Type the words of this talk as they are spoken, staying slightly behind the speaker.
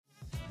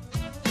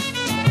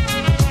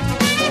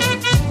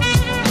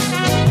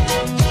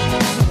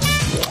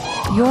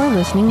You're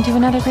listening to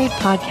another great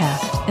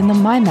podcast in the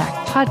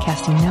MyMac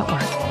Podcasting Network.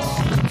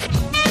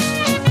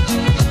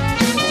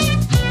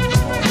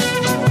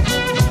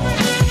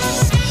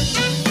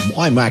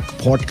 MyMac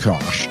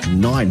Podcast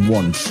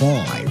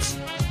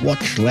 915.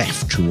 What's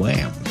left to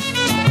am?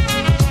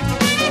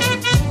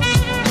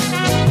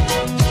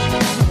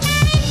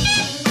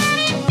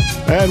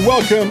 And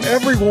welcome,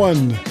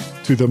 everyone,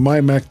 to the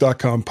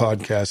MyMac.com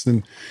podcast.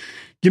 And,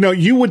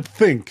 you would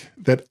think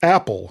that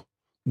Apple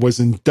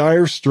was in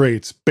dire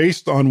straits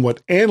based on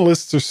what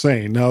analysts are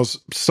saying. Now,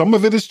 some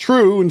of it is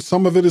true and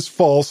some of it is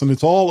false, and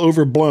it's all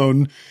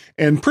overblown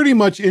and pretty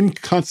much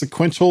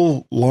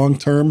inconsequential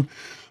long-term.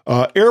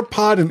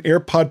 AirPod and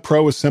AirPod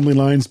Pro assembly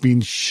lines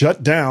being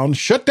shut down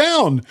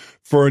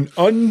for an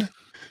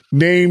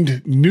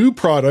unnamed new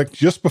product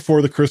just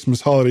before the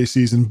Christmas holiday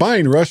season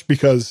buying rush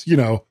because,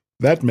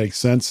 that makes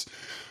sense.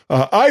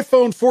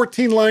 iPhone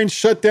 14 line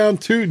shut down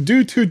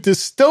due to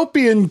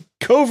dystopian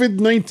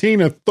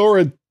COVID-19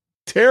 authoritarian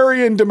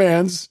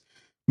demands.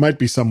 Might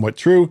be somewhat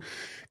true.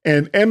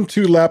 And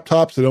M2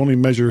 laptops that only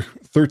measure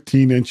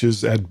 13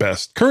 inches at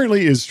best.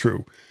 Currently is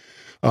true.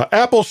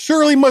 Apple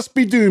surely must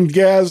be doomed,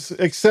 Gaz,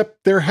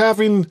 except they're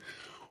having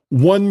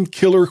one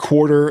killer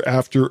quarter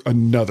after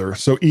another.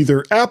 So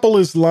either Apple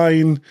is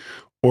lying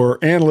or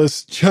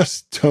analysts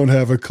just don't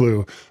have a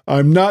clue.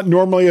 I'm not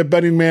normally a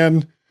betting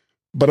man,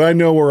 but I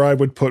know where I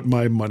would put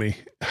my money.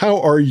 How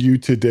are you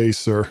today,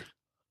 sir?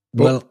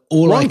 Well,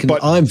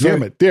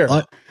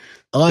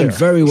 I'm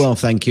very well,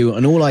 thank you.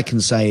 And all I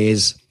can say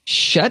is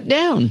shut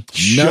down.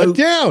 Shut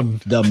down.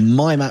 The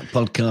MyMac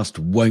podcast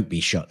won't be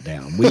shut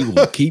down. We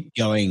will keep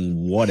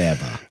going,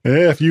 whatever.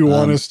 If you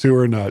want us to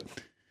or not.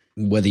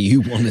 Whether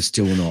you want us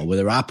to or not,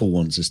 whether Apple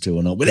wants us to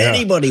or not, whether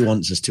anybody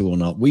wants us to or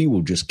not, we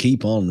will just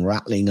keep on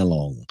rattling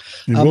along.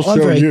 We'll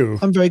show you.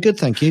 I'm very good,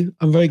 thank you.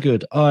 I'm very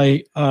good.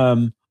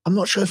 I'm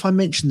not sure if I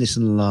mentioned this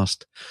in the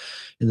last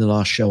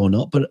show or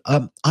not, but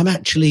I'm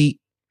actually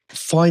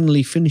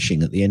finally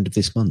finishing at the end of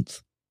this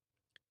month.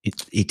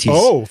 It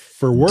is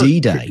for work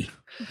D-Day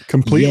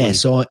completely. Yeah,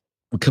 so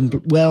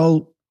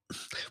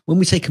when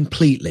we say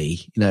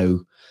completely,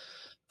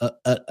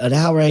 at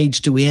our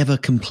age, do we ever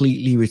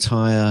completely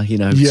retire?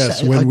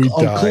 Yes, when we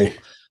die.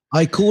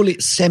 I call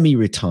it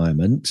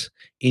semi-retirement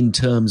in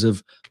terms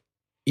of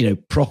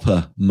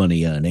proper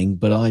money earning,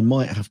 but I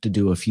might have to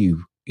do a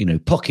few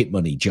pocket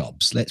money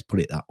jobs, let's put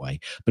it that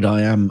way. But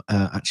I am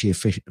actually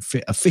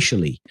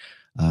officially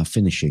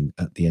finishing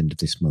at the end of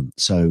this month.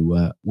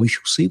 So we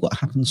shall see what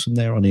happens from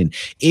there on in.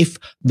 If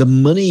the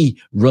money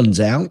runs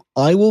out,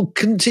 I will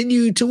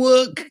continue to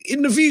work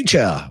in the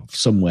future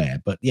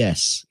somewhere. But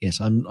yes,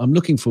 I'm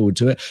looking forward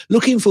to it.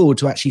 Looking forward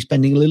to actually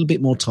spending a little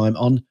bit more time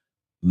on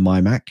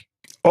MyMac.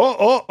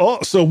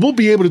 So we'll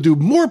be able to do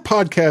more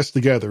podcasts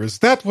together. Is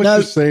that what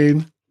you're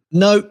saying?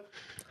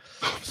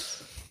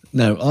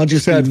 No, I'll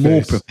just be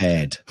more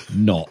prepared.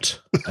 Not.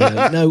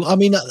 No, I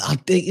mean,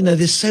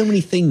 there's so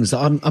many things that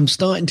I'm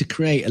starting to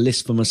create a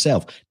list for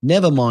myself.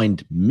 Never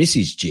mind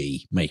Mrs.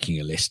 G making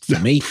a list for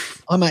me.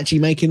 I'm actually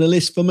making a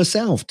list for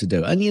myself to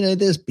do. And,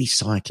 there'll be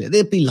cycling.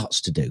 There'll be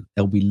lots to do.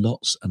 There'll be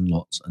lots and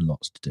lots and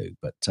lots to do.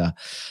 But,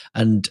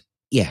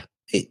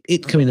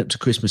 it coming up to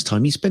Christmas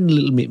time, you spend a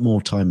little bit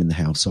more time in the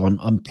house. So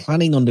I'm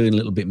planning on doing a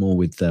little bit more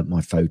with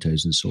my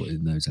photos and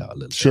sorting those out a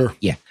little bit. Sure.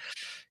 Yeah.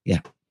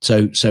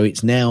 So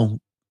it's now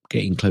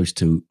getting close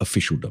to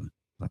officialdom.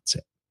 That's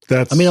it.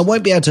 I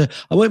won't be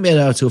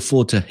able to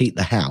afford to heat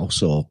the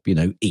house or,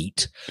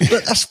 eat,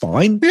 but that's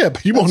fine. Yeah,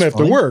 but you won't have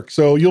to work.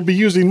 So you'll be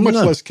using much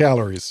less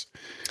calories.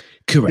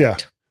 Correct. Yeah,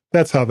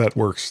 that's how that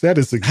works. That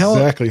is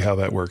exactly how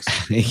that works.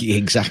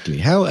 Exactly.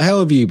 How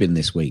have you been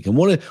this week? And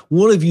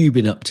what have you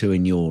been up to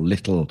in your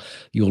little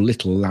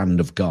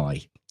land of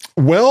Guy?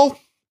 Well,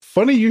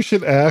 funny you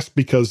should ask,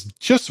 because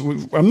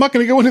I'm not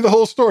going to go into the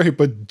whole story,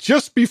 but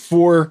just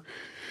before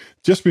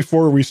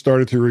we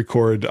started to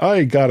record,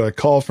 I got a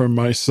call from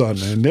my son,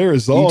 and there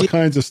is all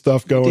kinds of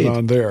stuff going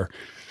on there.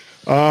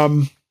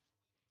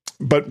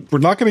 But we're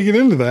not going to get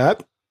into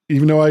that,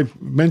 even though I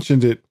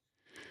mentioned it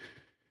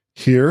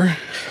here.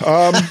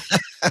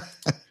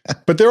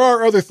 But there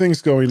are other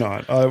things going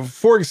on.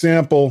 For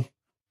example,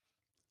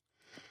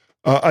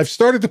 I've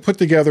started to put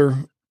together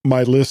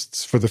my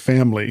lists for the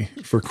family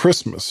for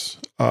Christmas.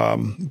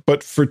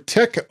 But for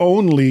tech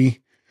only,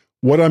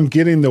 what I'm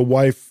getting the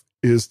wife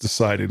is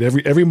decided.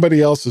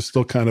 Everybody else is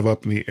still kind of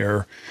up in the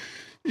air.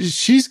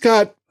 She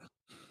has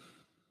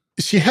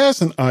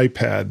an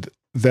iPad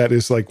that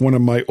is like one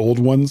of my old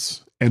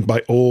ones. And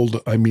by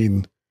old, I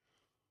mean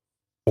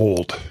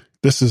old.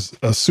 This is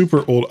a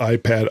super old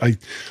iPad.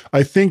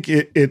 I think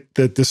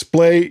the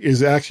display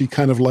is actually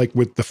kind of like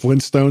with the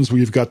Flintstones,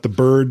 where you've got the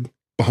bird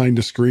behind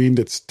the screen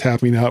that's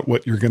tapping out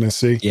what you're going to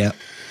see. Yeah.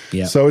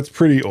 So it's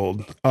pretty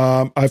old.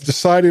 I've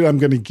decided I'm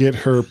going to get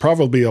her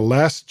probably a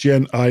last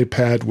gen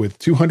iPad with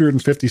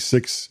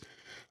 256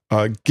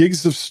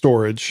 gigs of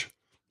storage.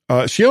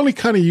 She only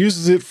kind of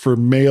uses it for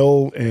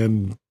mail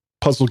and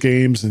puzzle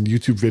games and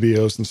YouTube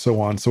videos and so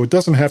on. So it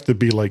doesn't have to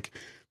be like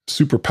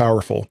super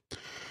powerful.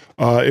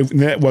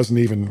 That wasn't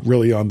even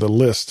really on the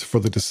list for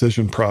the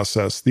decision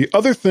process. The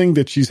other thing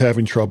that she's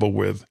having trouble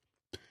with,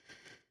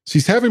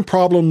 she's having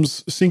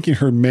problems syncing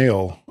her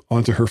mail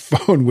onto her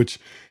phone, which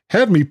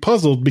had me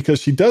puzzled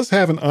because she does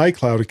have an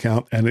iCloud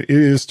account and it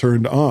is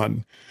turned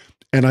on.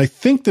 And I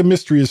think the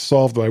mystery is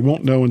solved, though I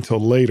won't know until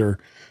later,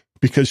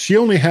 because she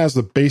only has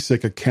a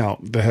basic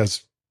account that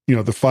has,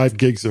 the 5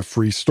 gigs of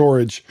free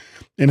storage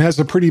and has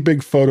a pretty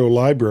big photo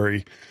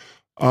library.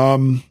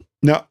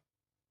 Now,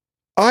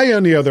 I,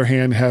 on the other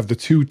hand, have the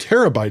 2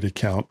 terabyte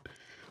account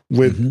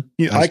with,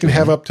 I can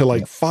have up to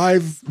like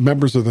 5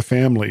 members of the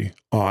family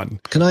on.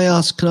 Can I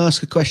ask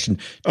a question?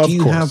 Of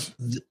course.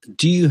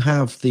 Do you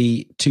have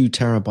the 2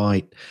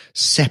 terabyte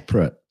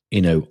separate,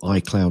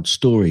 iCloud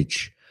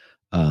storage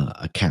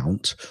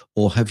account,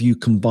 or have you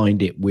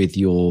combined it with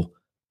your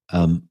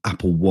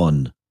Apple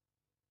One?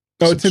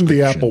 Oh, it's in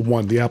the Apple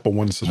One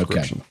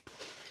subscription. Okay.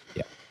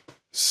 Yeah.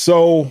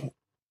 So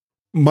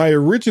my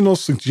original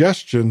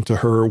suggestion to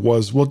her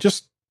was, well,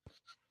 just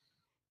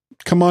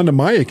come onto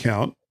my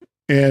account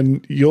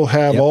and you'll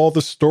have all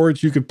the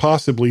storage you could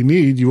possibly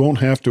need. You won't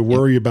have to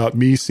worry about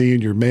me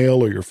seeing your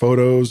mail or your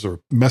photos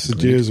or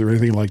messages or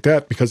anything like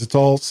that, because it's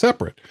all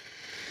separate.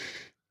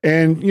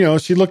 And,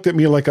 she looked at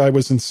me like I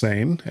was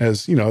insane,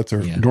 as, it's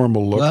her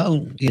normal look.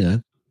 Well,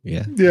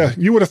 Yeah,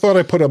 you would have thought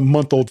I put a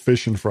month-old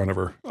fish in front of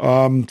her.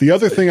 The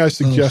other thing I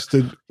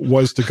suggested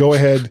was to go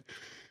ahead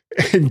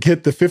and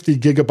get the 50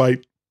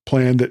 gigabyte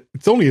plan. That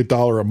it's only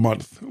 $1 a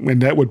month,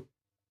 and that would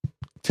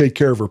take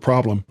care of her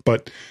problem.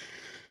 But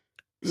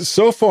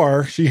so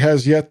far, she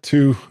has yet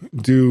to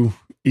do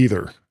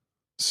either.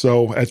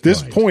 So at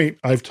this point,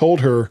 I've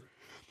told her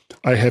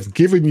I have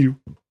given you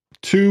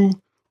 2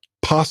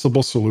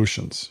 possible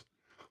solutions.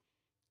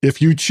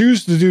 If you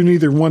choose to do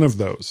neither one of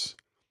those,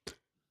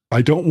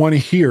 I don't want to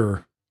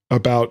hear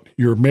about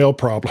your mail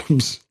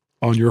problems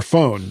on your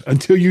phone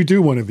until you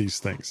do one of these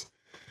things.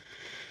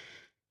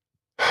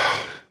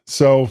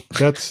 So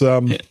that's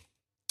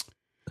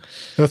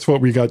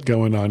what we got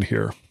going on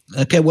here.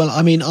 Okay. Well,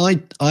 I mean,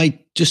 I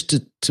just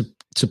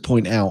to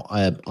point out,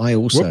 I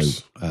also,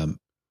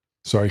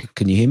 sorry.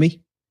 Can you hear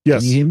me?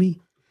 Yes. Can you hear me?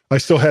 I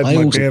still had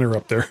my banner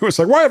up there. It was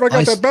like, why have I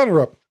got that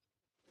banner up?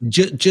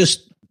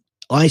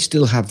 I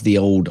still have the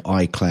old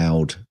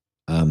iCloud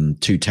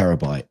 2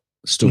 terabyte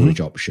storage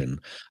option,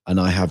 and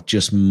I have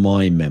just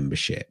my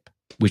membership,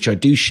 which I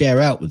do share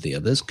out with the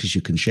others, because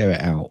you can share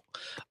it out,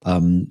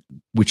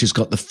 which has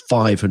got the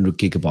 500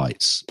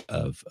 gigabytes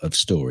of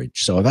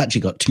storage. So I've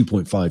actually got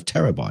 2.5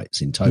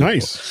 terabytes in total.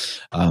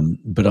 Nice.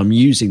 But I'm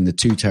using the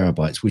 2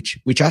 terabytes,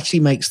 which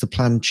actually makes the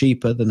plan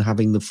cheaper than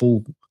having the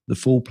full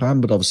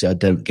plan. But obviously I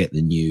don't get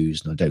the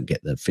news and I don't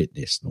get the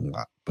fitness and all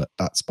that, but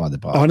that's by the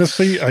by.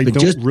 Honestly, I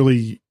don't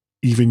really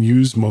even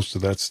use most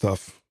of that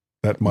stuff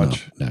that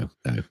much. No.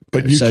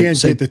 But you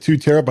can't get the 2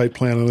 terabyte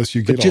plan unless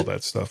you get all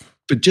that stuff.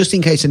 But just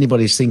in case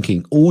anybody's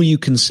thinking, all you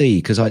can see,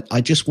 because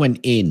I just went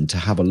in to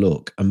have a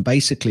look, and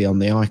basically on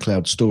the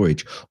iCloud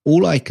storage,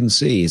 all I can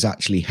see is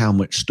actually how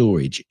much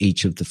storage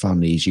each of the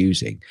family is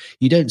using.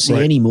 You don't see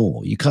any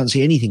more. You can't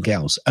see anything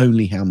else,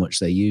 only how much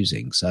they're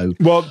using. So,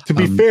 well, to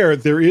be fair,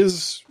 there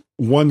is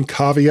one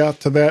caveat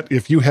to that.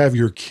 If you have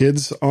your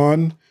kids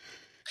on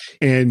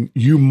and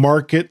you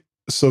mark it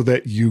so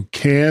that you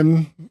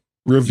can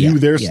review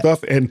their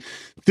stuff, and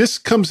this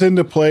comes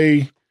into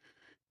play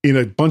in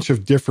a bunch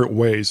of different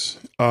ways.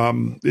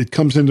 It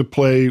comes into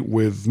play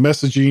with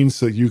messaging,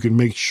 so you can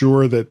make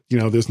sure that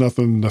there's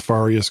nothing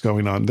nefarious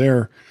going on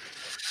there.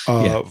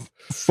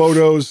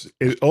 Photos.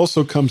 It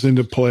also comes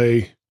into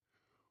play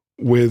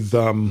with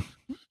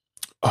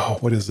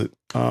what is it?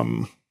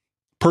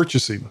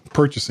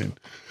 Purchasing.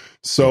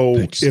 So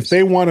if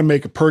they want to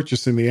make a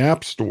purchase in the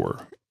App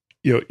Store,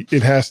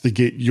 it has to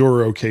get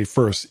your okay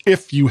first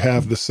if you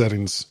have the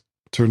settings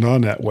turned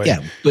on that way. Yeah,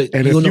 but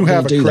and if you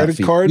have a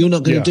credit card, you're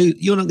not going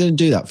to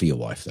do that for your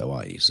wife, though,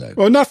 are you? So,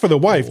 well, not for the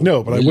wife,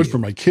 no, but I would for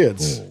my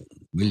kids.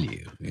 Will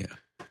you? Yeah.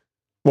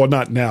 Well,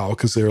 not now,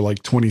 because they're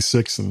like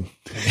 26 and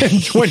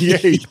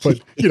 28,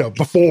 but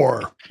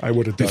before I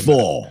would have done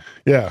that.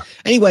 Yeah.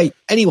 Anyway,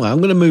 I'm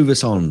going to move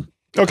us on.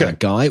 Okay,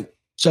 Guy.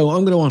 So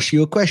I'm going to ask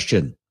you a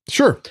question.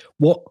 Sure.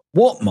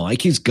 What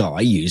mic is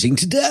Guy using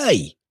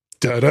today?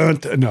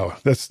 No,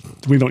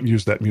 we don't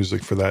use that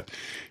music for that.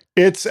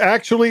 It's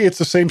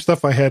the same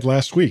stuff I had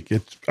last week.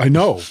 I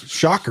know,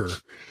 shocker.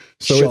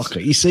 So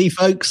shocker. You see,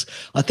 folks,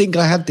 I think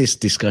I had this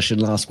discussion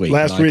last week.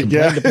 I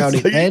complained about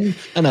it then,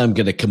 and I'm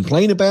going to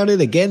complain about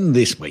it again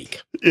this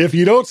week. If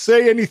you don't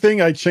say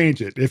anything, I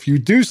change it. If you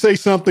do say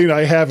something,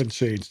 I haven't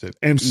changed it.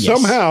 And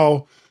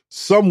somehow,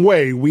 some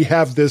way, we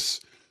have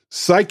this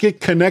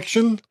psychic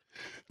connection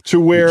to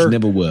where which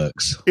never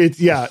works.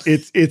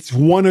 It's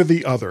one or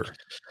the other.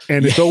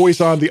 And it's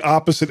always on the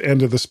opposite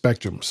end of the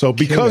spectrum. So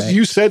because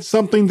you said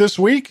something this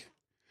week,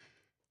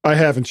 I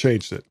haven't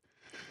changed it.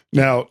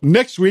 Now,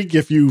 next week,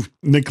 if you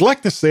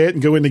neglect to say it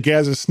and go into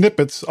Gaz's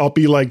snippets, I'll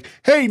be like,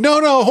 hey, no,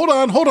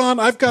 hold on.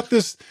 I've got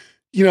this,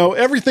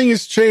 everything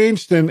has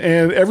changed and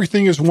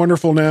everything is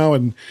wonderful now.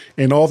 And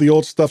all the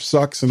old stuff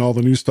sucks and all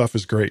the new stuff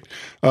is great.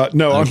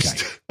 No, okay.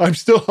 I'm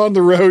still on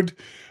the Rode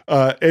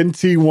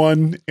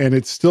NT1, and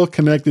it's still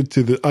connected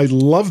to I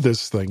love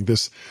this thing.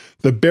 The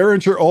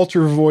Behringer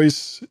Ultra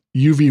Voice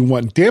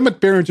UV1. Damn it,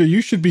 Behringer,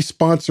 you should be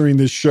sponsoring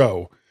this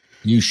show.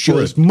 You should.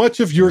 For as much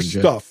of your Behringer.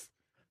 stuff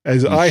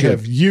as I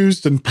have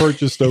used and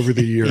purchased over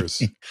the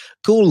years.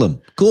 Call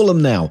them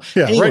now.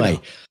 Yeah, anyway,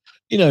 right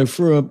now.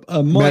 For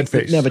a mic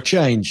that never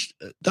changed,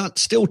 that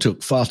still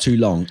took far too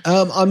long.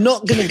 I'm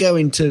not going to go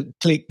into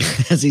click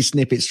Gazzy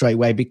Snippet straight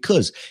away,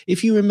 because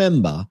if you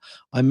remember,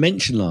 I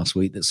mentioned last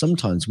week that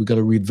sometimes we've got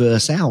to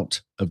reverse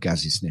out of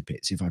Gazzy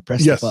Snippets if I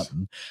press the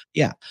button.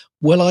 Yeah.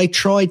 Well, I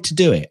tried to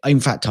do it. In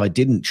fact, I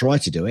didn't try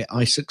to do it.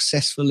 I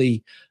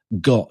successfully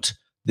got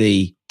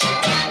the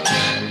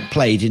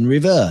played in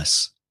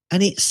reverse.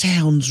 And it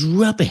sounds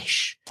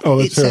rubbish. Oh,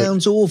 it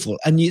sounds awful.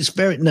 And it's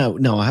very, no,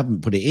 I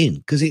haven't put it in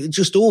because it's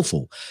just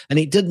awful. And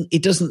it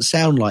doesn't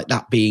sound like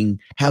that being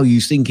how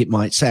you think it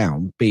might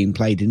sound being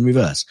played in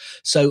reverse.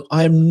 So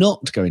I am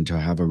not going to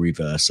have a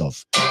reverse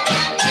of.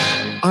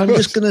 I'm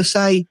just going to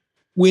say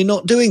we're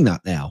not doing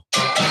that now.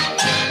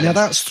 Now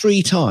that's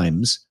 3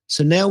 times.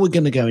 So now we're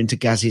going to go into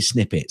Gazzy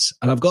Snippets.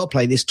 And I've got to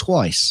play this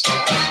twice.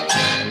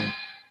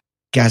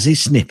 Gazzy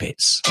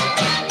Snippets.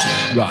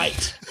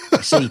 Right.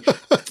 See,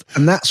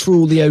 and that's for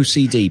all the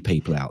OCD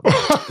people out there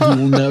who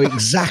will know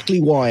exactly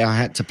why I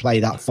had to play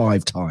that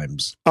 5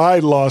 times. I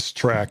lost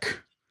track.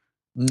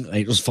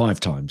 It was 5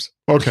 times.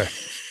 Okay.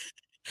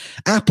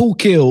 Apple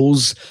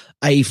kills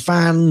a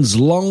fan's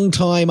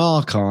longtime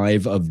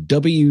archive of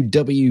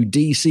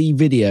WWDC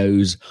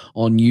videos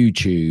on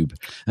YouTube.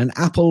 An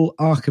Apple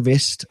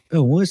archivist.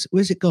 Oh, where's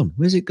it gone?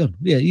 Where's it gone?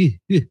 Yeah.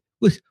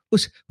 What?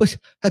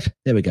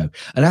 There we go.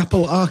 An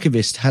Apple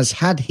archivist has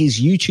had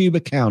his YouTube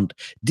account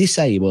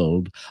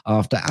disabled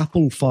after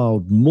Apple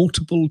filed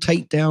multiple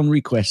takedown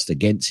requests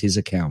against his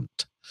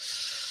account.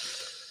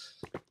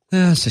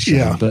 That's a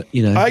shame, but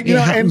it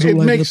happens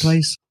all over the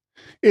place.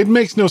 It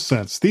makes no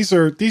sense. These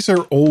are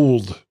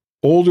older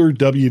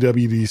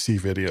WWDC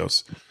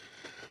videos.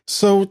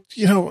 So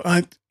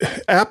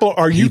Apple,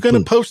 are you going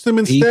to post them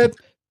instead?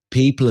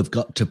 People have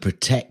got to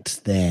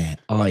protect their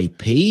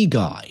IP,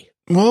 guy.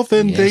 Well,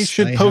 then they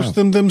should post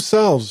them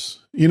themselves.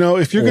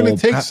 If you're going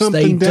to take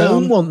something down. They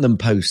don't want them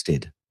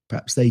posted.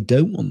 Perhaps they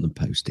don't want them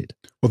posted.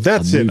 Well,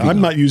 that's it.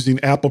 I'm not using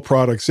Apple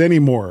products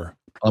anymore.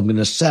 I'm going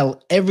to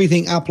sell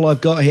everything Apple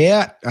I've got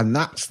here, and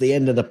that's the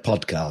end of the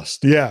podcast.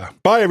 Yeah.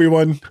 Bye,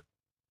 everyone.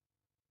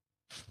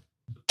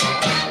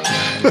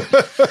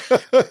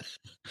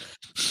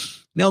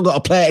 Now I've got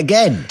to play it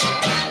again.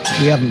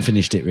 We haven't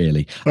finished it,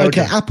 really.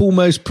 Okay. Apple,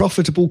 most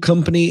profitable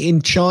company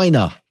in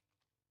China.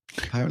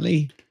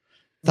 Apparently,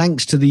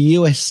 thanks to the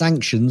US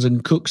sanctions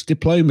and Cook's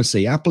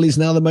diplomacy, Apple is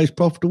now the most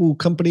profitable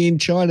company in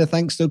China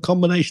thanks to a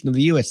combination of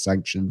the US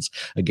sanctions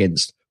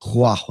against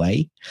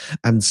Huawei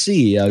and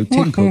CEO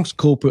Tim Cook's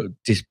corporate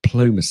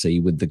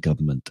diplomacy with the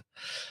government,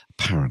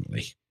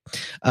 apparently.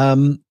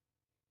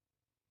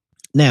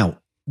 Now,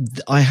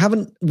 I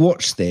haven't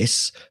watched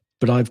this,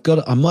 but I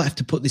might have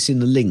to put this in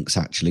the links,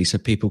 actually, so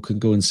people can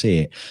go and see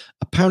it.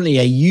 Apparently,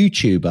 a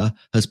YouTuber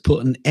has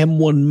put an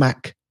M1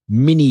 Mac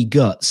Mini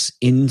guts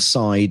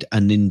inside a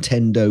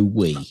Nintendo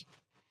Wii.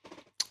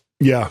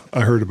 Yeah,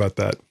 I heard about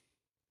that.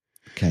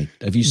 Okay,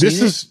 have you seen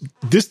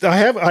this?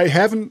 I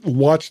haven't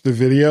watched the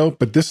video,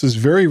 but this is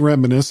very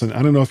reminiscent.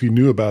 I don't know if you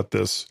knew about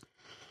this.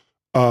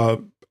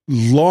 Long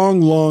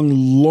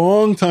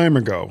time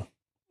ago,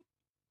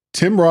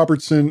 Tim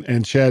Robertson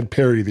and Chad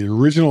Perry, the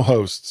original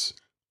hosts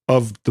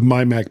of the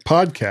My Mac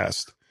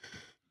podcast,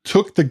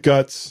 took the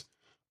guts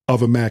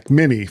of a Mac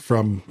Mini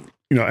from,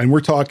 and we're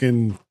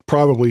talking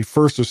probably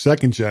 1st or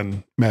 2nd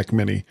gen Mac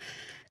Mini,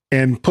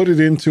 and put it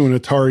into an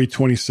Atari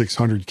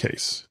 2600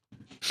 case.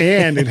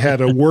 And it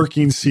had a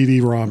working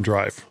CD-ROM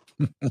drive.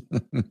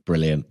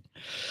 Brilliant.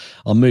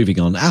 I'm moving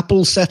on.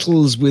 Apple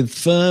settles with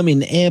firm in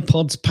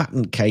AirPods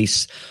patent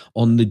case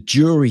on the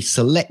jury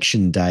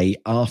selection day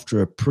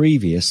after a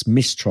previous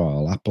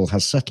mistrial. Apple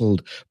has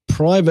settled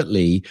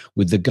privately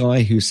with the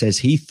guy who says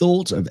he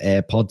thought of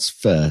AirPods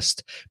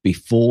first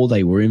before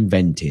they were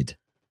invented.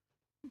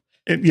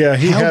 He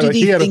had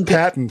a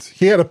patent.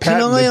 He had a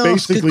patent that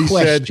basically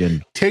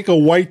said, take a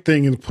white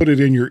thing and put it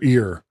in your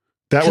ear.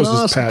 That was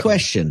his patent. A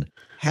question.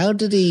 How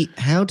did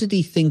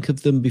he think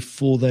of them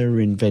before they were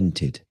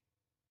invented?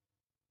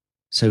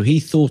 So he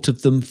thought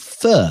of them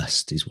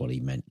first, is what he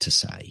meant to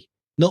say.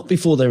 Not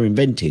before they were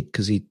invented,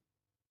 because he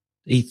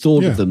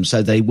thought of them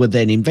so they were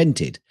then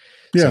invented.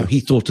 Yeah. So he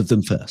thought of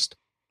them first.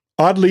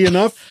 Oddly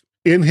enough,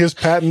 in his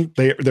patent,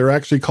 they're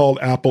actually called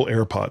Apple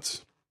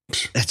AirPods.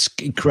 That's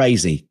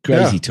crazy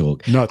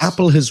talk. Nuts.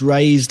 Apple has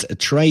raised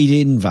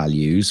trade-in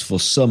values for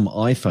some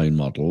iPhone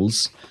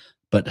models,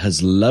 but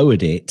has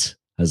lowered it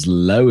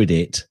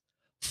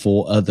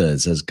for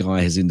others. As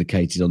Guy has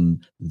indicated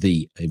on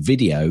the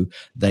video,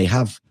 they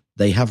have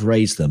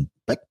raised them,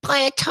 but by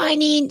a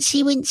tiny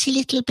incy-wincy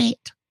little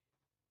bit.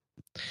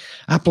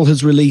 Apple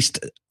has released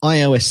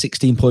iOS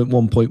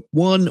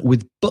 16.1.1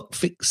 with bug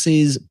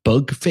fixes,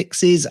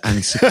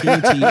 and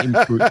security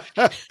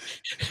improvements.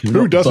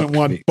 Who doesn't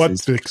want bug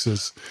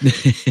fixes?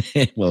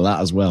 Well,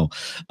 that as well.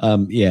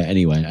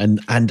 Anyway,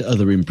 and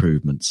other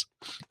improvements.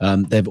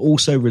 They've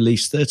also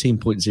released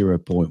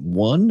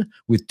 13.0.1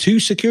 with 2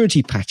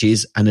 security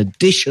patches and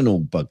additional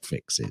bug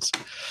fixes.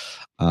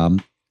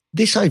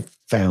 This I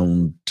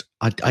found,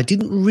 I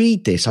didn't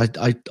read this.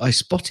 I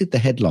spotted the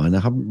headline.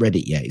 I haven't read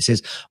it yet. It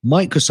says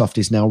Microsoft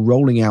is now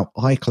rolling out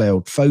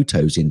iCloud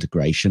Photos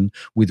integration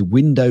with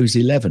Windows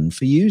 11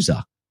 for user.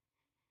 I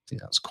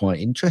think that's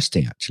quite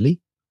interesting, actually.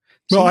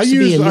 Well,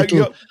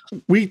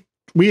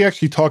 we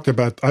actually talked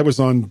about, I was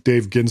on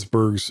Dave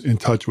Ginsburg's In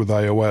Touch with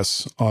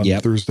iOS on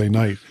Thursday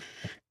night.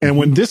 And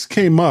when this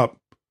came up,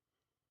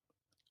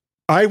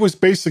 I was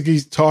basically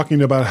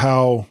talking about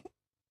how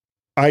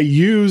I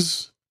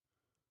use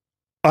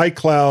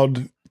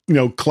iCloud,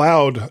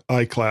 cloud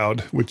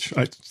iCloud, which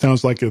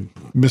sounds like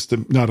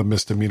not a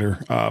misdemeanor,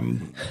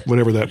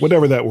 whatever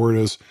that word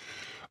is,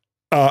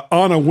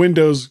 on a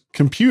Windows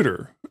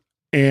computer.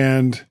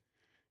 And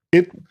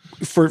it,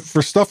 for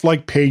stuff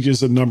like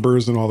pages and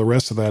numbers and all the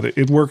rest of that,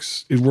 it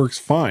works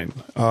fine.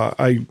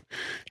 I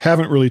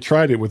haven't really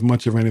tried it with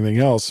much of anything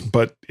else,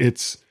 but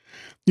it's,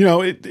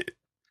 the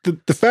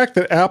fact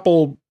that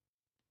Apple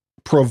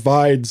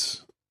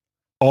provides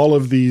all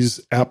of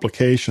these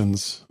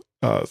applications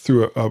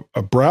through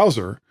a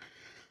browser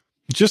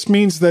just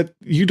means that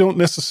you don't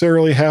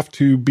necessarily have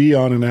to be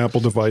on an Apple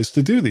device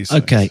to do these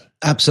things. Okay,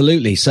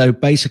 absolutely. So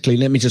basically,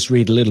 let me just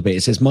read a little bit.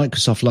 It says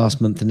Microsoft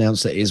last month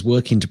announced that it is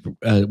working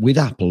with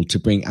Apple to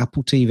bring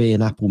Apple TV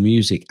and Apple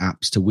Music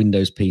apps to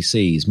Windows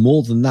PCs.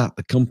 More than that,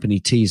 the company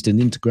teased an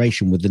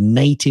integration with the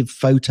native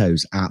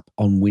Photos app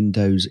on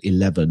Windows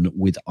 11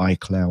 with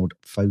iCloud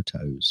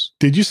Photos.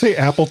 Did you say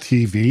Apple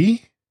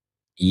TV?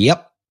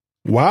 Yep.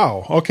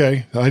 Wow.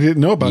 Okay. I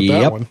didn't know about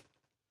that one.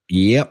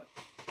 Yep.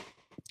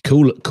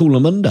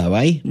 Coolamundo,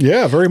 eh?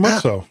 Yeah, very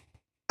much so.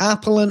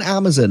 Apple and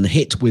Amazon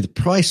hit with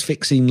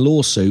price-fixing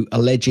lawsuit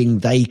alleging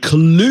they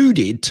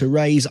colluded to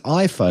raise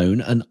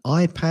iPhone and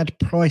iPad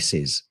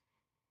prices.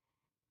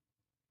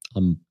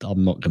 I'm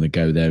not going to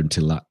go there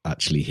until that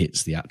actually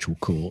hits the actual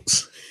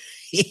courts.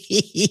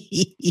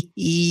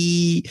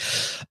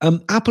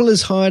 Apple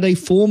has hired a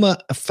former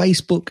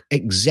Facebook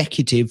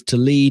executive to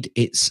lead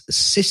its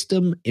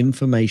system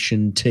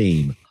information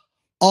team.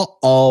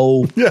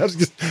 Uh-oh. Yeah,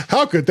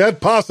 how could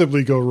that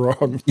possibly go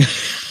wrong?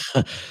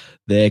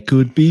 There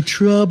could be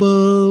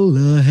trouble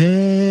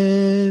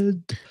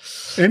ahead.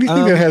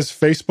 Anything that has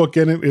Facebook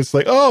in it, it's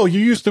like, oh, you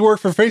used to work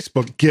for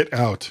Facebook. Get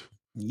out.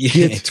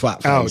 Get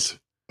out.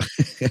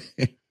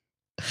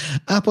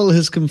 Apple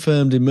has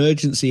confirmed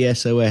emergency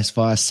SOS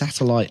via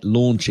satellite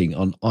launching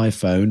on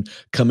iPhone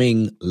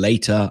coming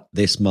later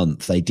this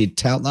month. They did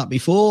tout that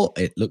before.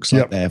 It looks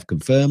like they have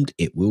confirmed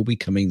it will be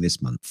coming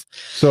this month.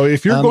 So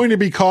if you're going to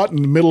be caught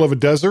in the middle of a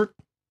desert,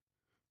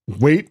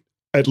 wait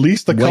at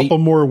least a couple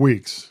more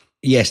weeks.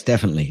 Yes,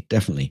 definitely.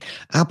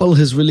 Apple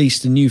has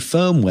released a new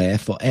firmware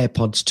for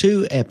AirPods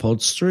 2,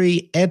 AirPods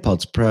 3,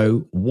 AirPods Pro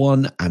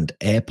 1, and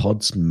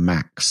AirPods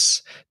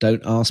Max.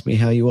 Don't ask me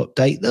how you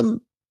update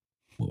them.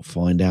 We'll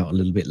find out a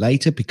little bit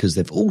later because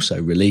they've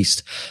also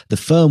released the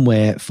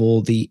firmware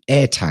for the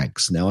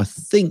AirTags. Now, I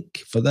think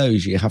for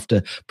those, you have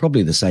to,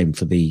 probably the same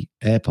for the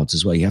AirPods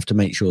as well, you have to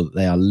make sure that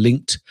they are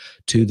linked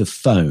to the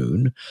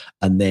phone,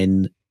 and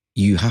then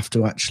you have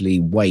to actually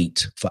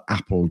wait for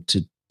Apple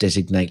to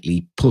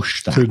designately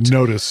push that. To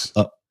notice.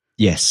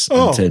 Yes,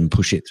 and then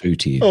push it through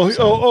to you.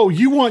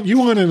 You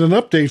wanted an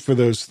update for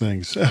those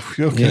things.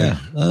 Okay. Yeah.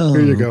 Oh,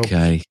 here you go.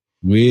 Okay.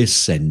 We'll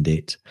send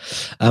it.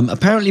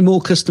 Apparently, more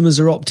customers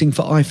are opting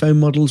for iPhone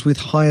models with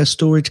higher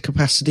storage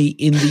capacity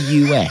in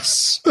the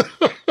US.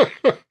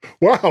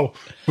 Wow.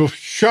 Well,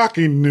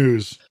 shocking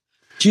news.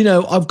 Do you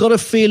know, I've got a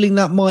feeling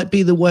that might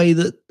be the way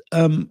that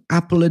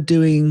Apple are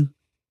doing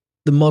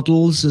the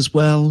models as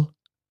well.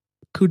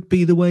 Could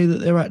be the way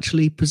that they're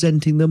actually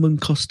presenting them and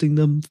costing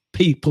them.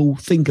 People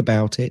think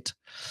about it.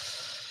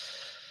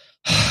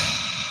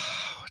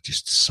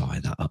 Just sigh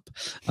that up.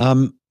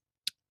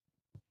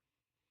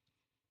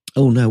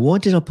 Oh, no. Why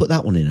did I put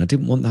that one in? I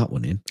didn't want that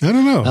one in. I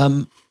don't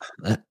know.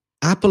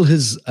 Apple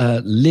has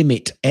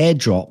limit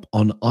AirDrop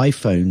on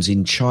iPhones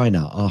in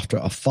China after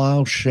a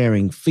file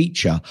sharing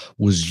feature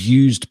was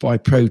used by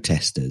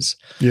protesters.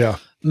 Yeah.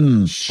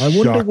 I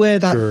wonder where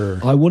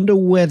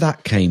that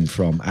came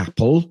from,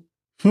 Apple.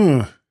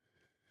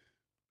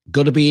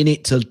 Got to be in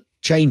it to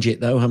change it,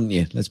 though, haven't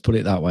you? Let's put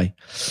it that way.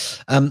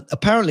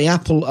 Apparently,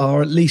 Apple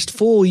are at least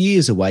 4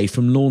 years away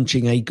from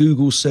launching a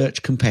Google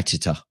search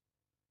competitor.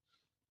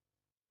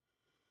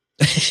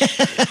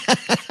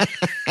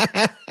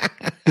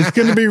 It's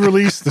going to be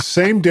released the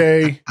same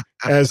day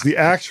as the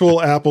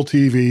actual Apple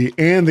TV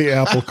and the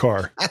Apple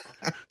Car.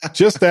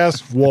 Just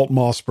ask Walt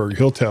Mossberg.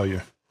 He'll tell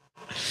you.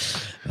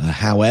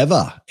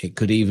 However, it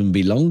could even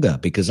be longer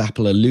because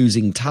Apple are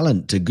losing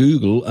talent to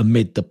Google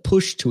amid the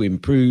push to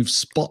improve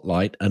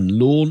Spotlight and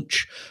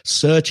launch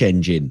search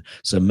engine.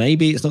 So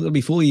maybe it's not going to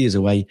be 4 years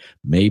away.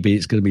 Maybe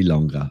it's going to be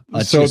longer.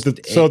 So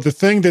the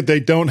thing that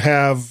they don't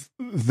have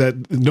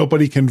that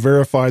nobody can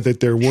verify that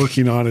they're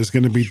working on is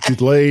going to be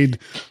delayed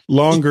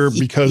longer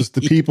because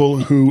the people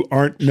who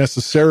aren't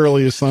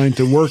necessarily assigned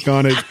to work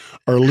on it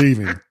are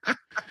leaving.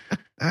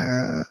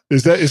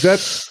 Is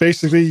that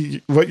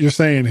basically what you're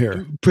saying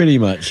here? Pretty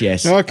much,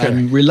 yes. Okay.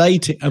 And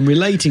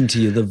relating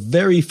to you, the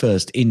very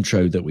first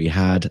intro that we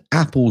had,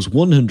 Apple's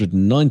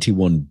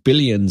 191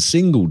 billion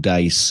single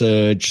day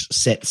surge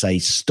sets a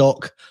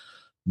stock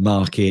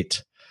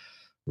market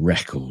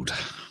record.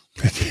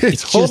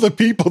 It's all the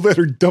people that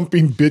are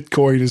dumping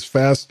Bitcoin as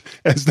fast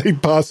as they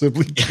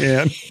possibly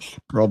can.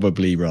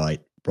 Probably right.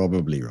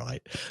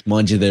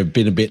 Mind you, they've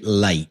been a bit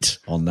late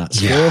on that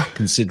score,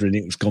 considering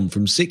it's gone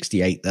from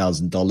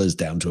 $68,000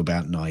 down to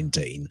about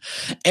 19.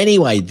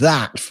 Anyway,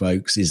 that,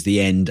 folks, is the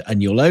end,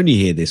 and you'll only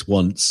hear this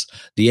once,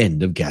 the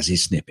end of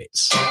Gaz's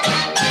Snippets.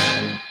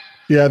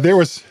 Yeah, there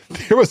was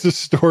a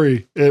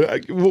story,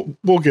 and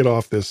we'll get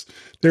off this.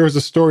 There was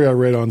a story I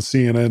read on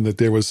CNN that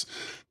there was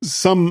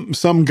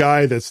some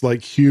guy that's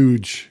like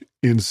huge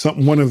in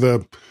one of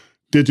the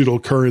digital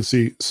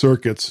currency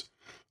circuits,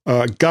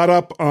 got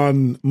up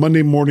on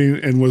Monday morning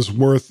and was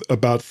worth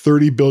about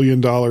 $30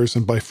 billion.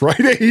 And by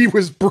Friday, he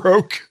was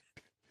broke.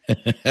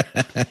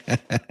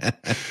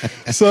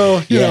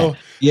 So, you know,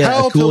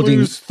 how to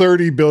lose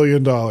 $30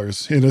 billion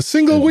in a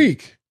single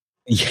week.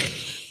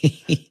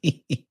 It's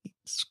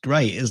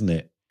great, isn't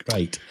it?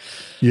 Great.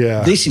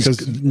 Yeah. This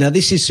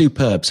is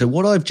superb. So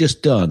what I've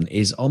just done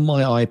is on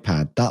my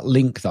iPad, that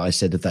link that I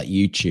said of that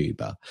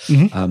YouTuber,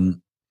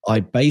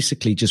 I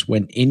basically just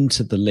went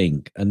into the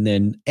link and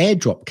then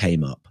AirDrop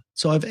came up.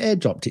 So I've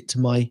AirDropped it to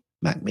my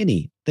Mac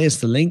Mini.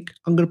 There's the link.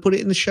 I'm going to put it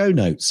in the show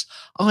notes.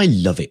 I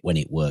love it when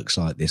it works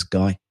like this,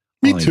 Guy.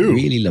 Me too. I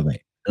really love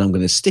it. And I'm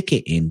going to stick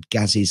it in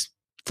Gaz's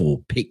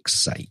for pick's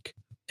sake.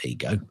 There you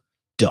go.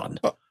 Done.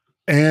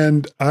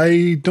 And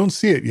I don't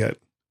see it yet.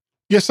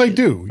 Yes, I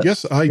do.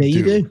 Yes, I do.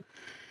 You do.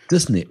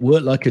 Doesn't it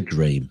work like a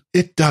dream?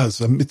 It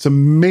does. It's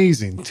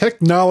amazing.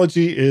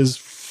 Technology is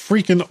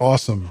freaking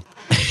awesome.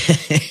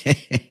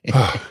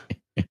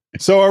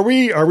 So are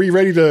we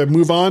ready to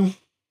move on?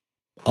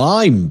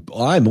 I'm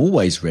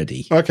always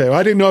ready. Okay. Well,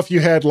 I didn't know if you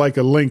had like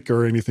a link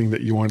or anything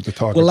that you wanted to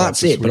talk about. Well,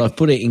 that's it. Week. But I've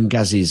put it in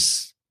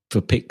Gaz's for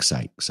pick's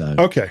sake. So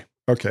okay.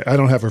 I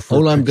don't have a.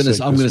 All I'm going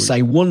to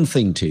say one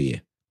thing to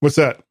you. What's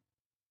that?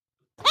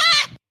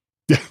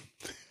 Yeah.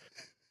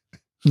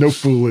 No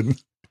fooling.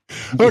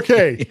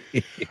 Okay.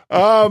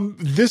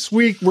 This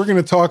week we're going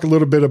to talk a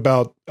little bit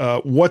about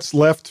what's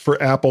left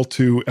for Apple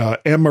to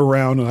M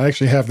around, and I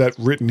actually have that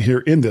written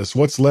here in this.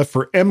 What's left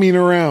for Emming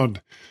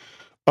around?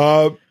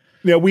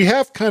 Now we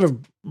have kind of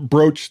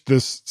broached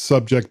this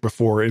subject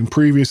before, and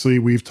previously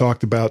we've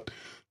talked about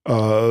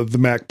the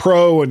Mac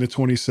Pro and the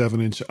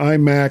 27-inch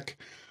iMac.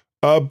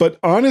 But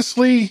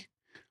honestly,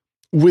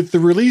 with the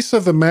release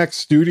of the Mac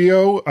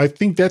Studio, I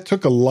think that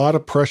took a lot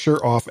of pressure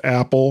off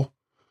Apple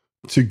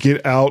to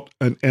get out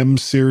an M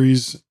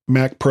series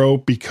Mac Pro,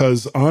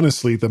 because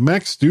honestly, the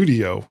Mac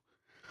Studio,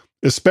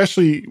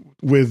 especially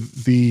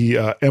with the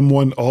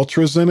M1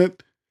 Ultras in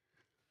it,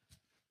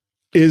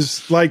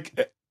 is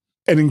like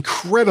an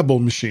incredible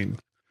machine.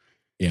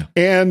 Yeah.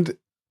 And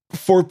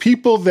for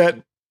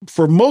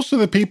most of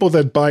the people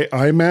that buy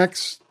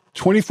iMacs,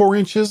 24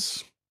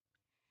 inches,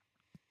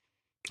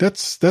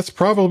 that's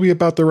probably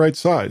about the right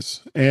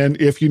size. And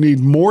if you need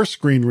more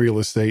screen real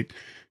estate,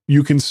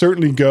 you can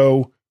certainly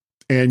go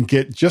and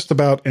get just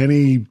about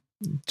any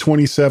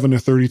 27 or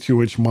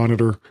 32 inch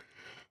monitor,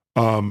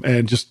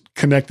 and just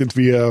connect it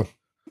via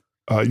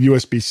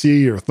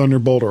USB-C or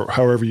Thunderbolt or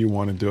however you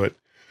want to do it.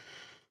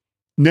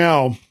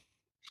 Now,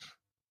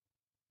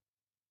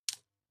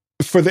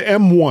 for the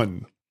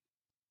M1,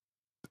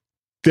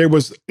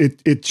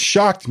 it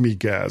shocked me,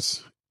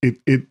 Gaz.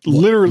 It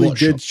literally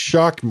did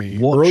shock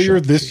me earlier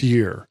this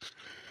year.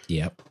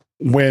 Yep.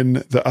 When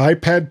the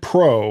iPad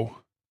Pro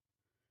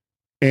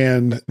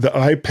and the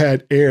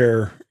iPad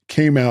Air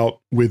came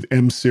out with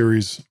M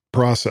series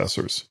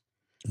processors.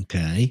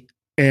 Okay.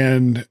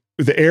 And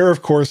the Air,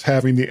 of course,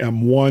 having the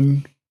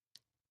M1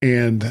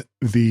 and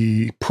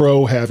the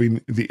Pro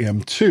having the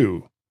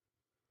M2.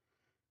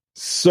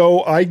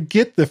 So I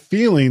get the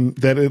feeling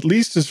that at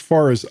least as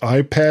far as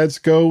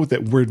iPads go,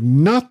 that we're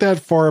not that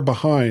far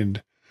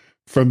behind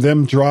from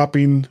them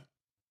dropping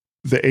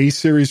the A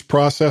series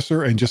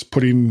processor and just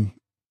putting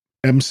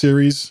M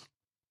series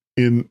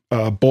in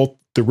both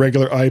the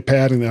regular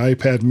iPad and the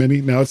iPad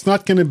mini. Now it's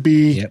not going to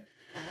be,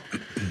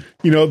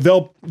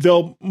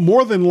 they'll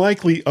more than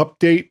likely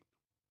update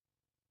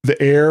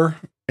the Air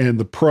and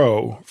the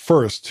Pro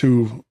first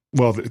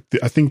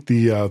I think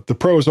the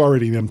Pro is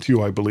already an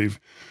M2, I believe.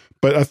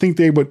 But I think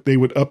they would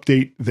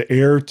update the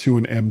Air to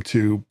an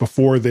M2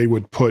 before they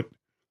would put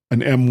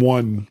an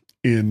M1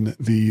 in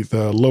the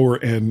lower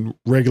end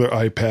regular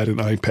iPad and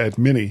iPad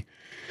mini.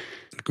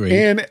 Agreed.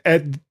 And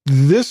at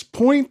this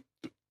point,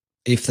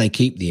 If they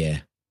keep the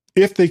Air.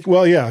 If they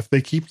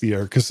keep the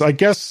Air, because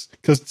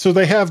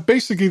they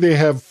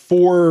have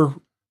 4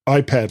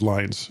 iPad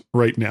lines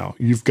right now.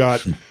 You've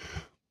got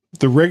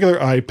the regular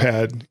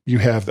iPad, you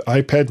have the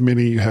iPad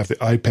mini, you have the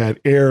iPad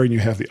Air, and you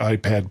have the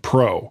iPad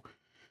Pro.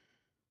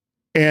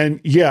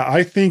 And yeah,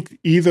 I think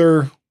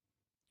either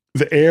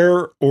the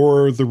Air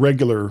or the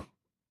regular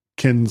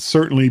can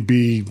certainly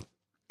be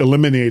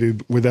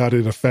eliminated without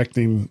it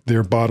affecting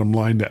their bottom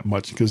line that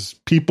much, because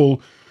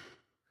people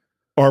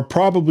are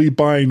probably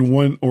buying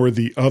one or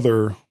the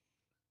other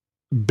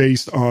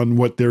based on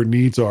what their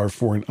needs are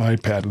for an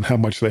iPad and how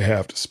much they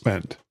have to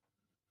spend.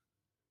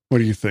 What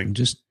do you think?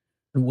 I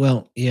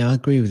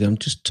agree with you. I'm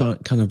just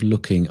kind of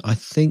looking. I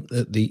think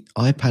that the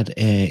iPad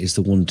Air is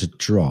the one to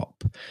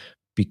drop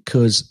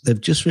because they've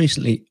just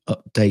recently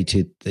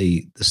updated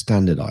the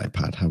standard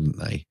iPad, haven't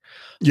they?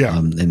 Yeah.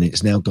 And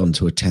it's now gone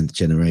to a 10th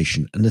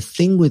generation. And the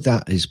thing with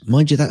that is,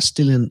 mind you, that's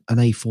still an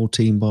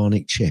A14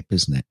 Bionic chip,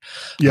 isn't it?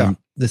 Yeah.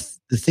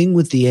 The thing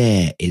with the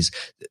Air is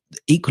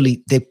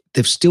equally,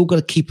 they've still got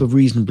to keep a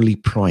reasonably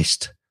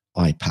priced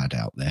iPad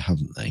out there,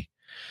 haven't they?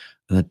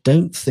 And I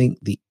don't think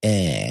the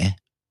Air,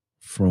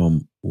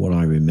 from what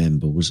I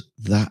remember, was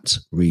that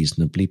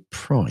reasonably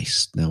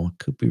priced. Now, I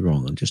could be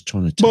wrong. I'm just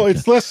trying to.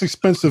 It's less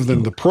expensive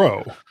than the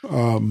Pro.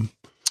 But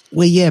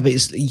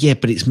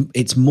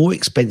it's more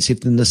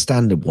expensive than the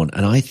standard one,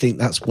 and I think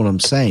that's what I'm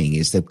saying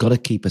is they've got to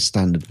keep a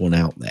standard one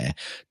out there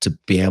to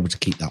be able to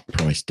keep that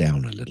price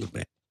down a little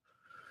bit.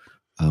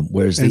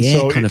 Whereas the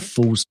Air kind of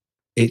falls.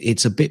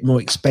 It's a bit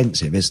more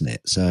expensive, isn't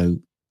it? So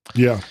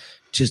yeah,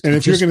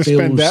 if you're going to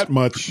spend that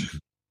much,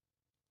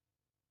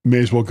 may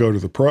as well go to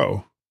the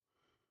Pro.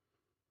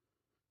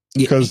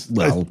 Because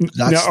are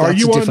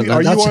you on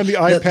the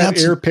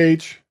iPad Air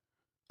page?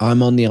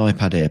 I'm on the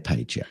iPad Air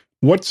page. Yeah.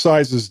 What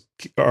sizes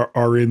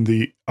are in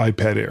the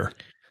iPad Air?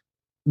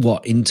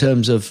 What, in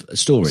terms of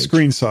storage?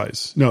 Screen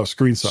size. No,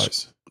 screen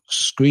size.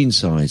 Screen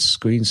size.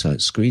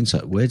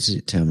 Where does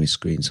it tell me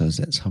screen size?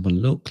 Let's have a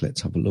look.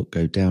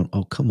 Go down.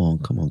 Oh, come on.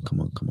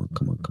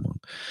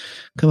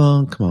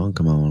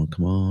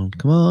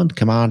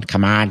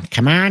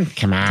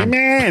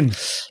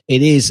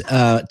 It is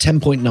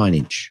 10.9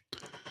 inch.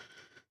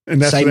 And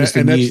that's same as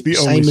the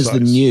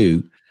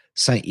new.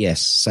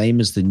 Same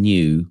as the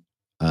new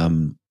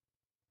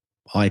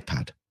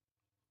iPad,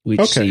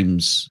 which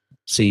seems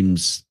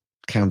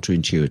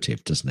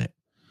counterintuitive, doesn't it?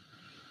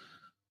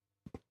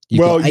 You've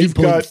got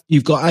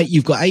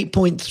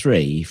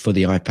 8.3 for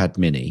the iPad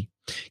Mini.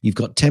 You've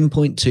got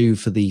 10.2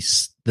 for the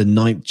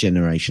 9th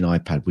generation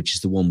iPad, which is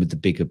the one with the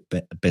bigger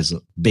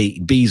bezel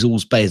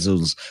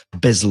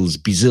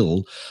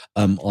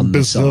on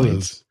the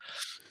sides.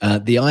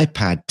 The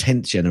iPad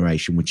 10th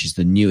generation, which is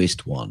the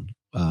newest one,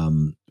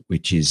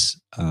 which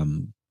is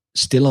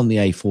still on the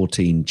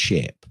A14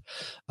 chip.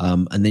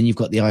 And then you've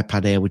got the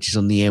iPad Air, which is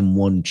on the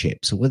M1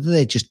 chip. So whether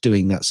they're just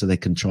doing that so they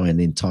can try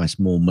and entice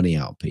more money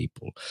out of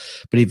people,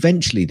 but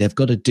eventually they've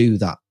got to do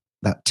that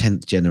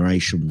 10th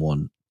generation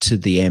one to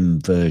the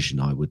M version,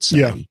 I would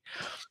say,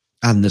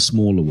 and the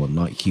smaller one,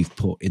 like you've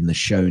put in the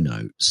show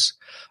notes.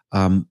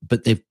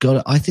 But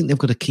I think they've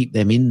got to keep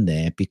them in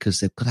there because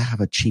they've got to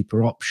have a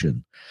cheaper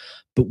option.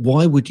 But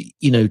why would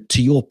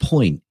to your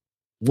point,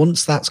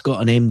 once that's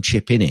got an M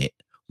chip in it,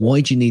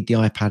 why do you need the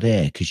iPad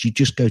Air? Because you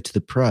just go to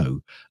the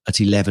Pro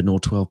at 11 or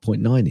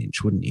 12.9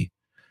 inch, wouldn't you?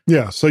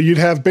 Yeah. So you'd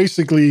have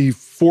basically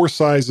 4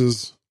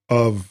 sizes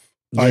of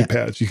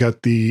iPads. You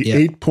got the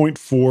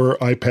 8.4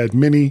 iPad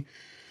Mini,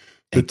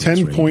 the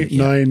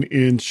 10.9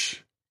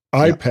 inch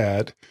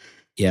iPad.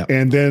 Yeah.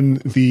 And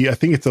then I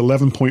think it's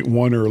 11.1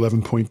 or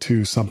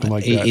 11.2, something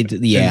like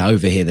that.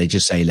 Over here they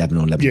just say 11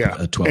 or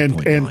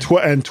 12.9. And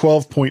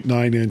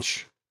 12.9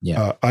 inch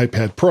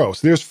iPad Pro.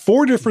 So there's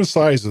 4 different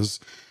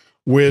sizes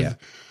with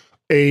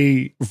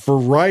a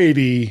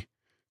variety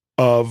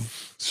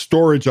of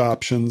storage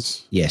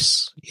options.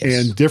 Yes.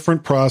 And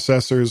different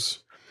processors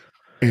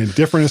and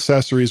different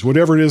accessories,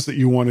 whatever it is that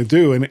you want to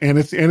do. And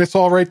it's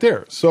all right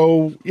there.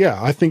 So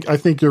yeah, I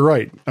think you're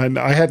right. And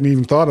I hadn't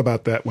even thought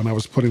about that when I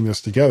was putting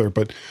this together,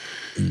 but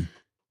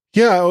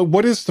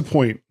what is the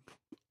point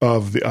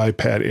of the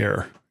iPad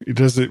Air?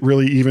 Does it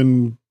really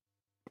even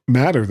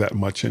matter that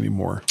much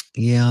anymore?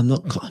 Yeah, I'm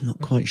not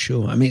quite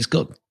sure. I mean, it's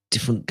got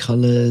different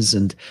colors,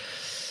 and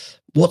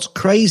what's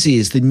crazy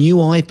is the new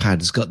iPad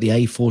has got the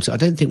A14. I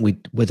don't think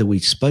whether we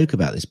spoke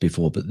about this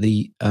before, but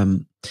the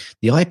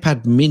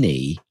iPad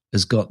Mini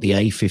has got the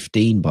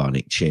A15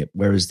 Bionic chip,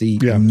 whereas the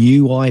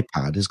new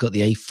iPad has got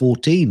the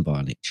A14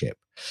 Bionic chip.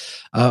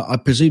 I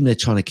presume they're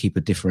trying to keep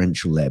a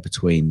differential there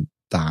between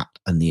that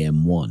and the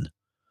M1.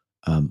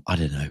 I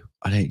don't know.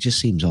 It just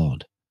seems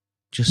odd.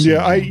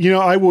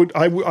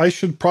 I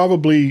should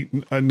probably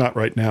not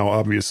right now,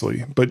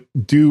 obviously, but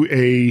do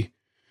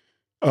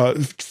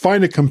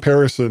find a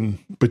comparison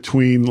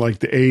between like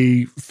the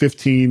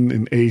A15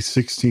 and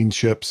A16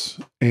 chips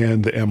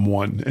and the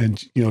M1,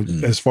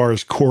 and as far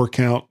as core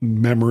count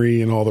and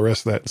memory and all the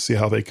rest of that, and see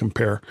how they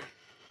compare.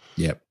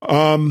 Yep.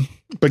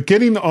 But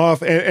getting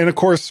off, and of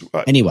course,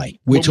 anyway,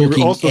 we're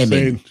talking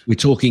emming. We're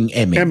talking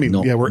emming.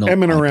 We're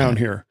emming around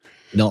here.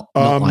 not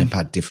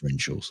iPad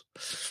differentials.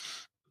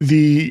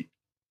 The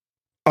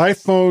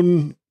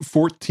iPhone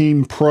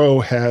 14 Pro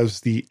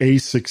has the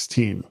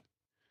A16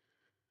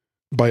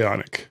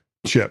 Bionic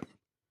chip.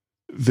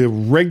 The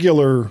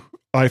regular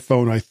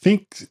iPhone, I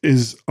think,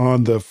 is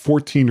on the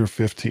 14 or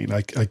 15.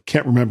 I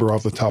can't remember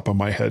off the top of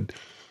my head.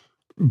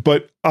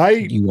 But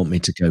you want me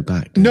to go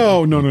back?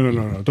 No.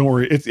 Don't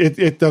worry.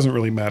 It doesn't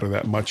really matter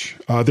that much.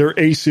 They're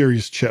A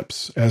series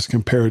chips as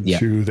compared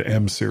to the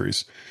M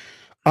series.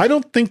 I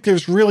don't think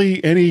there's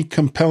really any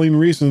compelling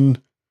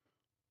reason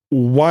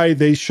why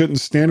they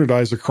shouldn't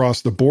standardize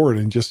across the board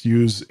and just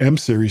use M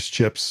series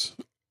chips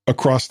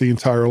across the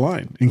entire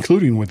line,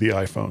 including with the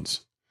iPhones.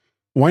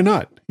 Why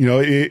not?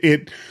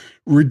 It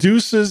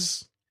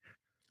reduces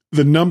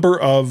the number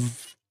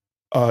of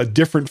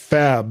different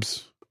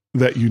fabs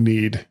that you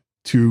need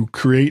to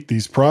create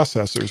these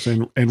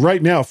processors. And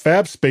right now,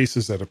 fab space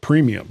is at a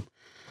premium.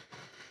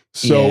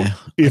 So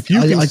if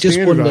you can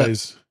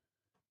standardize...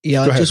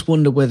 I just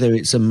wonder whether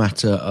it's a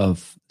matter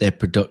of their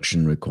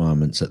production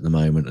requirements at the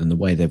moment and the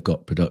way they've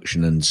got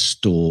production and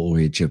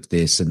storage of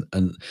this.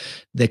 And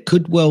there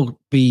could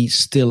well be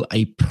still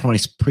a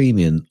price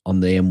premium on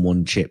the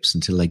M1 chips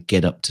until they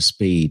get up to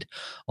speed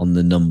on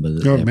the number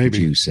that they're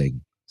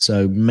producing.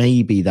 So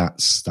maybe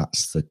that's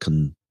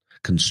the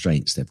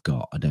constraints they've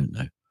got. I don't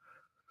know.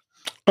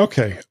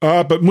 Okay.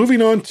 But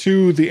moving on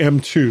to the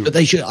M2. But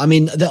they should,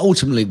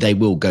 ultimately they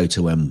will go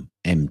to M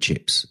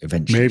chips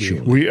eventually.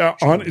 Maybe.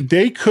 Surely.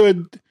 They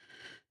could,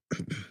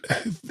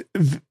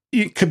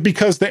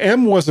 because the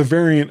M was a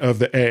variant of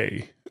the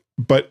A,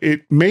 but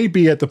it may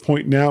be at the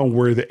point now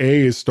where the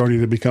A is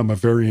starting to become a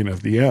variant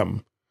of the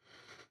M.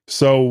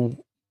 So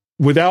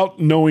without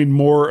knowing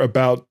more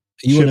about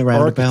chip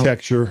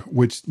architecture,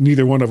 which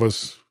neither one of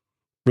us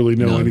really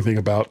know anything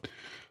about,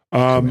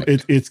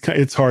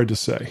 it's hard to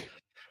say.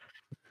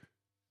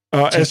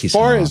 As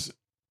far as,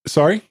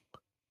 sorry?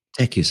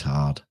 Tech is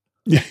hard.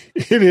 Yeah,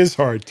 it is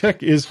hard.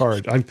 Tech is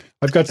hard.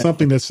 I've got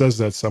something that says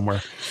that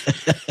somewhere.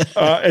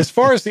 As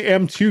far as the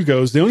M2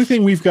 goes, the only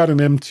thing we've got an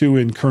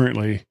M2 in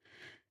currently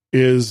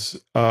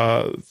is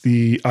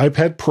the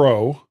iPad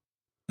Pro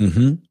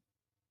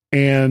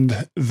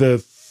and the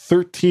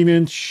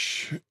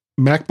 13-inch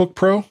MacBook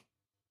Pro.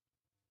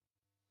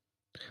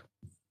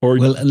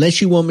 Well,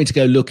 unless you want me to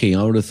go looking,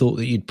 I would have thought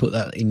that you'd put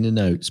that in the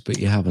notes, but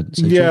you haven't.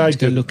 So yeah, I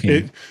go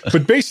looking.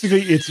 But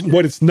basically, it's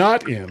what it's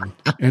not in,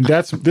 and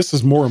this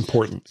is more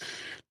important.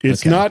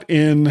 It's not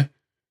in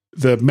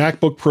the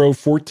MacBook Pro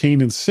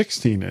 14 and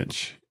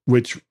 16-inch,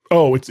 which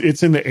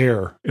it's in the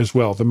Air as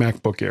well, the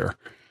MacBook Air.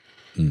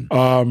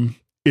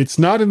 It's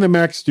not in the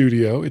Mac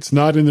Studio. It's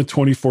not in the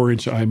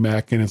 24-inch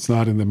iMac, and it's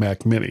not in the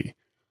Mac Mini.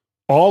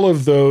 All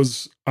of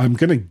those, I'm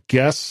going to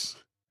guess,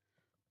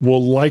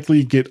 will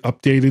likely get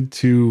updated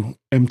to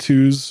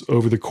M2s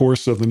over the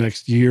course of the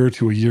next year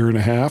to a year and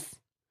a half.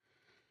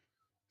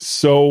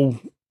 So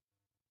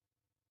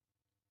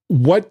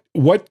what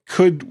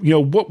could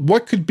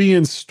be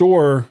in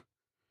store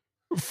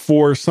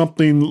for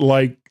something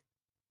like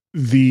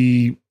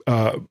the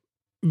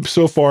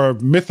so far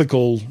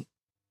mythical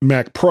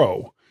Mac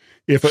Pro?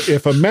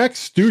 If a Mac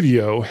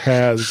Studio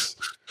has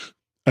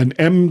an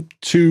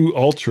M2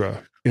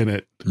 Ultra in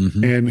it,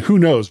 and who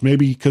knows,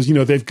 maybe because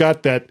they've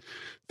got that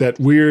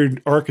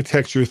weird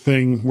architecture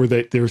thing where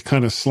they're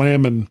kind of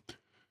slamming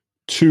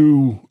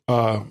two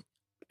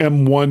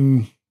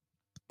M1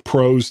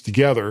 Pros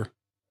together.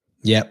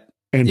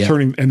 And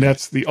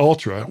that's the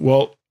Ultra.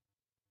 Well,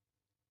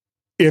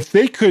 if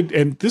they could,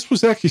 and this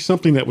was actually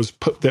something that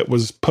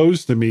was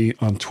posed to me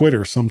on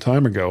Twitter some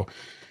time ago.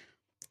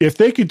 If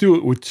they could do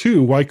it with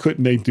 2, why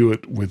couldn't they do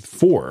it with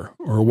 4?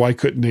 Or why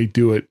couldn't they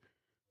do it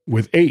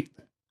with 8?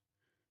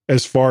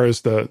 As far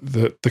as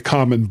the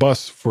common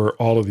bus for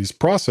all of these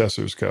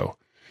processors go.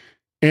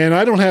 And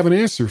I don't have an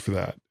answer for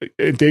that.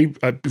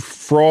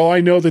 For all I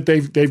know, that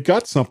they've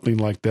got something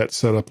like that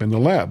set up in the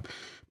lab.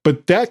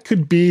 But that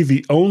could be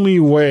the only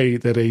way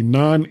that a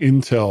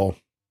non-Intel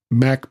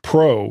Mac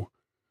Pro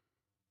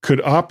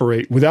could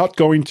operate without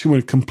going to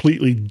a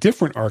completely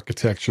different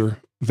architecture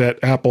that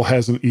Apple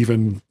hasn't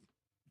even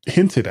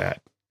hinted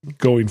at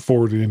going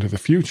forward into the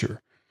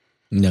future.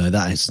 No,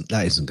 that isn't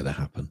going to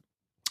happen.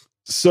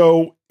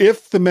 So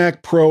if the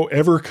Mac Pro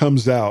ever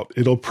comes out,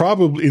 it'll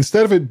probably,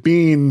 instead of it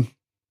being...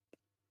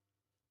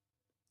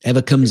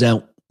 Ever comes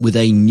out with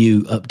a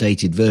new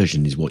updated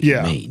version is what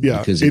you mean. Yeah.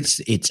 Because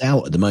it's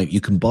out at the moment.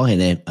 You can buy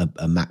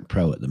a Mac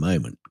Pro at the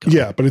moment.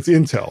 Yeah, but it's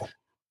Intel.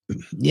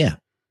 Yeah.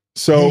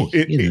 So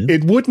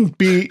it wouldn't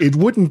be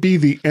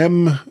the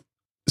M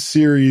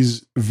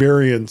series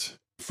variant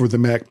for the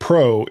Mac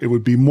Pro. It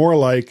would be more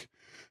like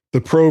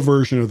the Pro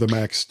version of the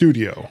Mac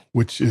Studio,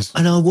 which is...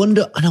 And I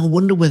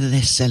wonder whether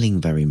they're selling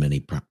very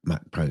many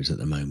Mac Pros at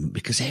the moment,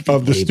 because...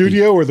 Of the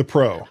Studio or the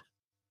Pro?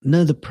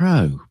 No, the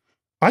Pro.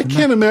 I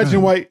can't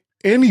imagine why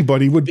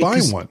anybody would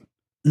buy one.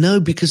 No,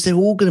 because they're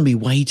all going to be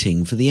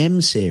waiting for the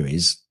M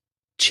series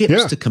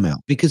chips to come out,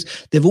 because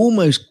they've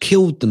almost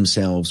killed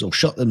themselves or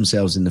shot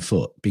themselves in the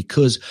foot,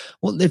 because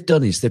what they've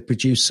done is they've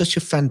produced such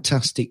a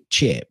fantastic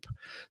chip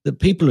that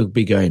people will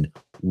be going,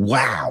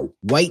 wow,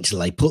 wait till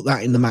they put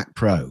that in the Mac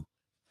Pro.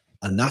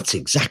 And that's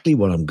exactly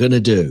what I'm going to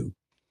do.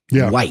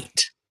 Yeah.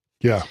 Wait.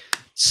 Yeah.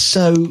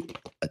 So,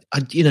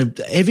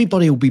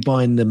 everybody will be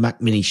buying the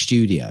Mac Mini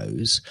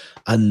Studios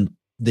and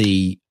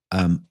the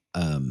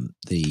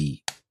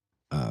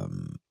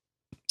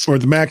or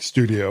the Mac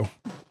Studio,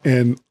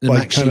 and the like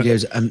Mac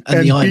Studios and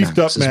the beefed iMacs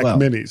up as Mac well.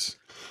 Minis.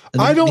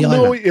 And I don't the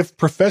know iMac. if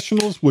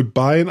professionals would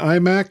buy an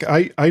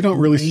iMac. I don't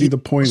really see the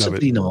point of it.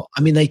 Possibly not.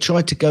 I mean, they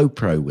tried to go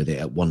pro with it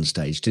at one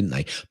stage, didn't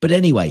they? But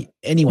anyway,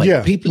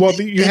 Yeah. people. Well,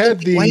 they're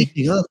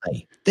waiting, aren't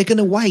they? They're going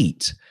to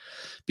wait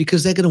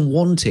because they're going to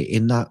want it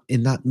in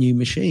that new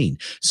machine.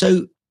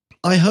 So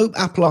I hope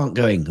Apple aren't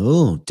going,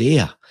 oh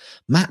dear,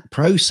 Mac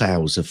Pro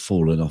sales have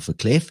fallen off a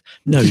cliff.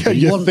 Nobody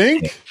you wants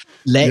think? it.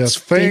 Let's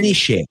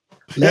finish it.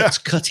 Let's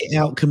Yeah. cut it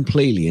out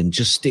completely and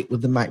just stick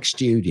with the Mac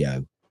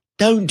Studio.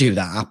 Don't do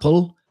that,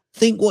 Apple.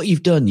 Think what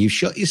you've done. You've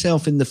shot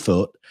yourself in the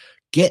foot.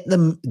 Get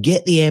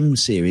the M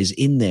series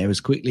in there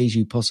as quickly as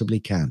you possibly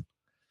can.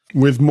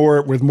 with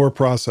more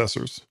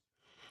processors.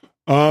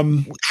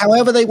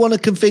 However they want to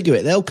configure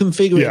it, they'll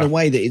configure it Yeah. in a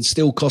way that it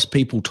still costs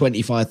people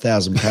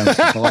 £25,000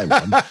 to buy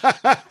one.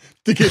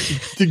 to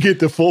get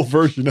the full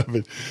version of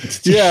it.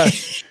 Yeah.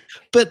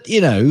 But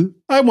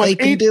I want they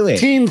can do it.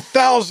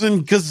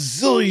 18,000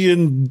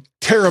 gazillion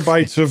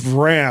terabytes of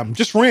RAM.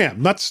 Just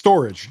RAM, not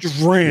storage. Just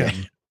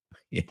RAM.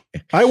 Yeah.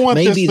 I want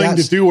Maybe this thing to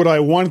that's- do what I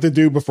want it to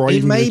do before I It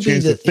even may get a be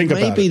chance to that think it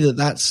may about be it.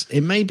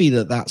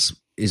 that's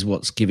is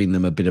what's giving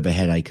them a bit of a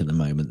headache at the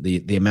moment.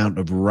 The amount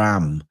of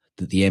RAM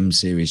that the M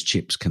series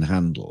chips can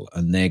handle,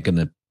 and they're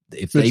gonna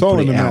if they It's all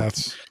put in it the out.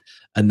 maths.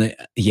 And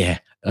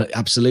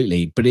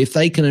absolutely. But if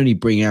they can only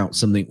bring out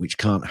something which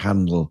can't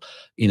handle,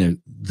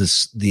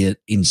 the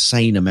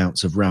insane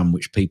amounts of RAM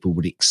which people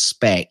would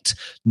expect,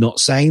 not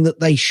saying that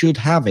they should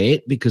have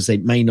it because they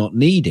may not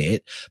need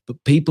it,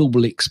 but people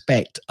will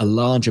expect a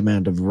large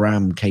amount of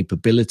RAM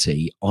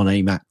capability on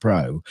a Mac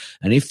Pro.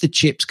 And if the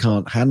chips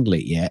can't handle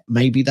it yet,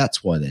 maybe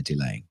that's why they're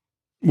delaying.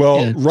 Well,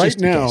 Yeah, right just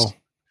a guess.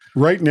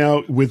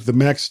 now with the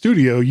Mac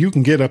Studio, you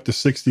can get up to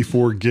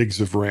 64 gigs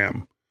of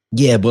RAM.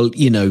 Yeah, well,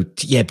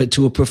 but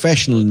to a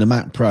professional in the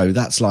Mac Pro,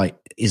 that's like,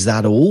 is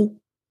that all?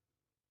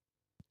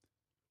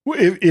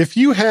 If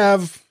you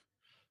have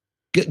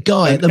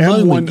Guy, an at the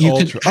moment, M1 you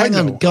Ultra, can hang I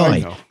on,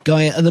 know.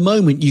 Guy. At the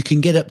moment, you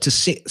can get up to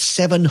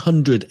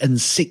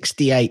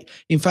 768.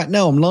 In fact,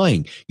 no, I'm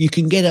lying. You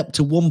can get up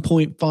to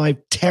 1.5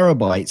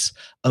 terabytes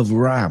of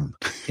RAM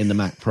in the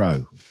Mac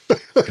Pro,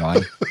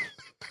 Guy.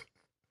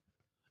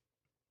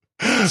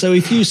 So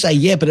if you say,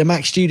 yeah, but a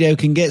Mac Studio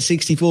can get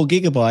 64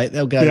 gigabyte,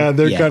 they'll go, Yeah,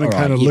 they're going to all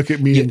kind of right, look at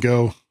me and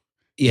go,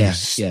 yeah,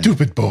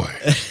 stupid boy.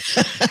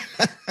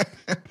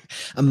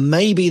 And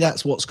maybe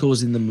that's what's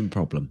causing them a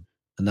problem,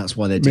 and that's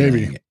why they're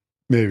delaying it.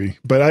 Maybe.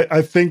 But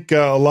I think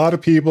a lot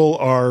of people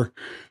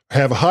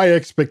have high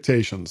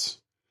expectations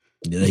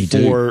They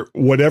for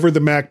whatever the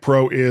Mac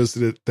Pro is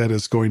that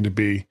is going to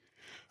be.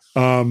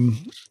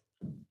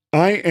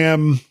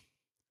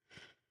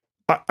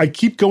 I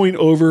keep going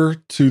over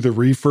to the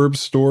Refurb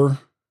store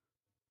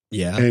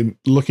Yeah. and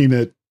looking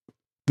at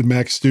the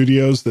Mac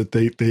Studios that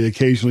they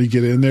occasionally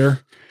get in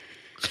there.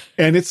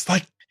 And it's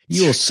like,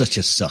 You're such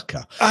a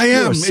sucker. I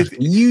You're am. a sucker.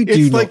 You do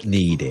it's not like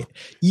need it.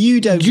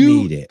 You don't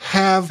you need it.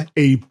 have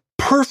a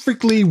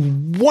perfectly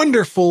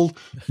wonderful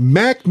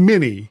Mac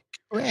Mini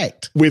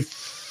Correct. with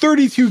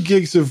 32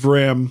 gigs of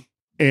RAM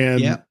and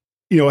Yep.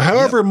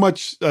 however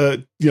much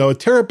a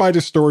terabyte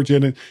of storage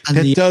in it And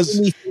that the does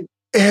only thing-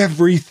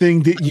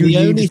 everything that and you the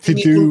only need to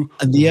thing do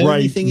and the only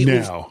right thing it will-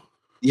 now.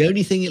 The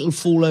only thing it'll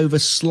fall over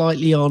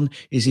slightly on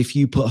is if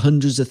you put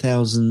hundreds of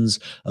thousands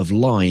of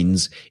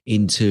lines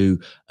into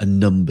a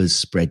numbers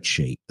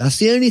spreadsheet. That's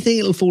the only thing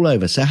it'll fall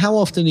over. So how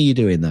often are you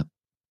doing that?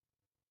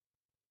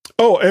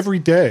 Oh, every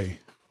day.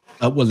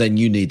 Well, then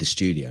you need the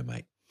studio,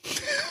 mate.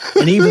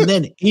 And even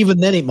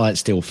then it might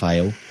still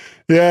fail.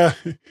 Yeah,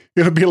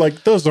 it'll be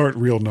like, those aren't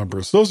real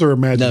numbers. Those are No,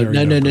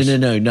 imaginary numbers.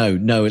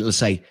 no. It'll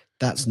say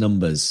that's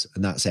numbers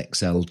and that's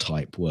Excel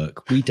type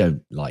work. We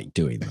don't like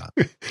doing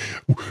that.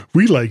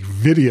 We like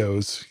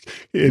videos.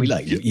 We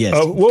like, yes.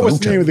 What was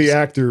the name of the photos.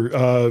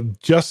 actor?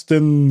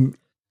 Justin,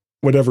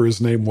 whatever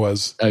his name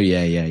was. Oh,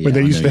 yeah. When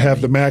they I used know to you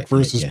have the mean. Mac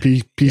versus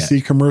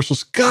PC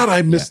commercials. God,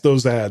 I missed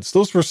those ads.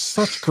 Those were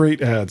such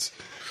great ads.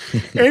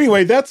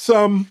 Anyway, that's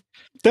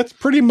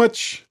pretty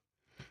much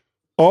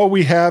all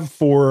we have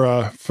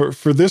for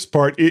this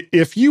part.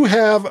 If you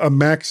have a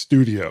Mac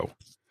Studio,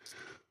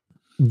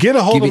 get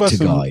a hold Give of it us.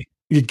 to Guy.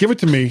 You give it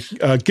to me.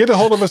 Get a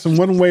hold of us in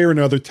one way or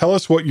another. Tell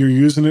us what you're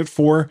using it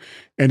for,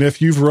 and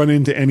if you've run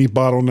into any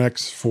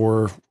bottlenecks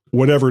for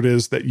whatever it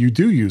is that you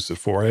do use it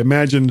for. I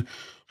imagine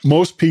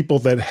most people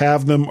that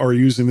have them are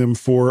using them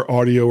for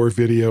audio or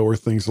video or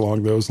things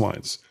along those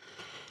lines.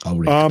 I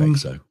would expect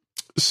so.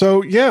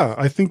 So yeah,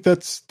 I think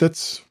that's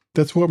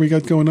what we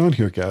got going on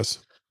here, guys.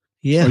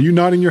 Yeah. Are you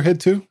nodding your head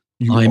too?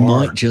 You I are.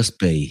 might just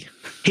be.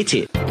 Hit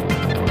it.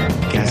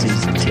 And Gaz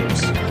Gaz's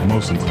tips.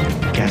 Mostly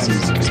clean.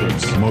 Gaz's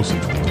tips. Mostly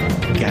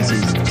clean.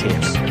 Gaz's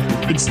tips.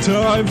 It's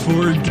time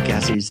for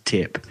Gaz's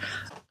tip.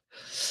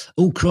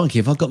 Oh, crikey,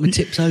 have I got my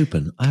tips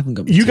open? I haven't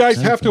got my You tips guys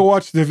open. have to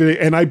watch the video,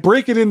 and I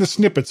break it into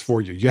snippets for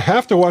you. You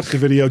have to watch the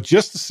video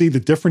just to see the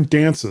different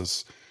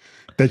dances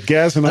that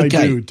Gaz and I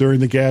do during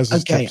the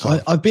Gaz's tips.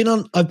 I've been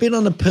on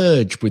a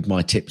purge with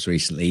my tips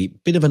recently,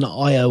 bit of an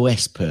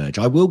iOS purge.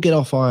 I will get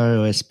off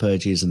iOS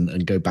purges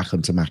and go back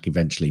onto Mac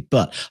eventually,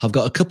 but I've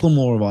got a couple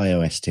more of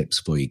iOS tips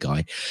for you,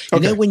 Guy. You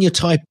know when you're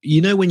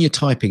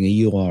typing a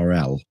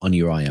URL on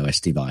your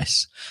iOS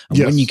device, and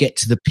when you get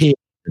to the period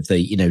of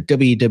the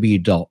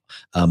www.Gaz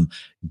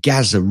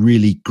a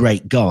really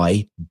great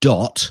guy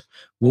dot,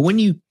 well, when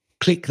you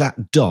click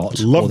that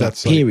dot or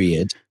that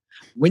period.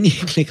 When you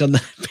click on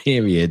that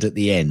period at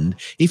the end,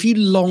 if you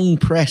long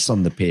press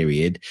on the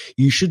period,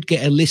 you should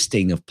get a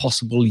listing of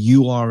possible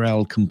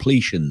URL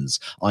completions,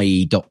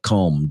 i.e.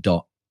 .com,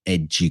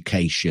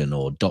 .education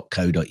or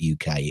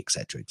 .co.uk,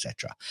 etc.,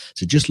 etc.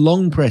 So just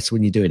long press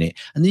when you're doing it,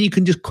 and then you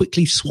can just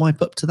quickly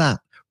swipe up to that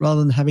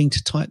rather than having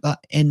to type that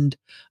end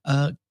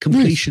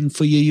completion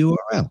for your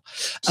URL.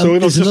 So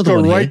it'll just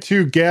go right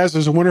to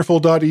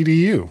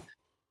gaziswonderful.edu.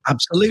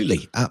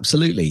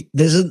 Absolutely.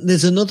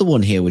 There's another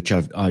one here which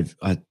I've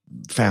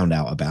found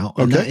out about,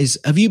 and that is: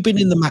 have you been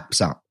in the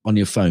Maps app on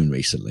your phone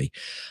recently?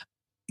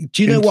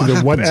 Do you know what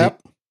happens? What app?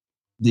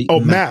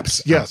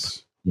 Maps.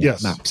 Yes.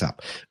 Yes, Maps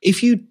app.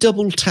 If you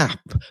double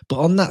tap, but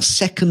on that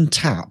second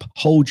tap,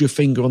 hold your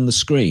finger on the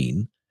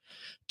screen.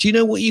 Do you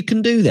know what you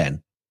can do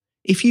then?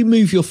 If you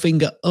move your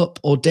finger up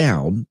or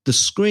down the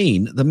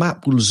screen, the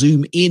map will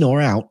zoom in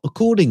or out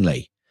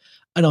accordingly.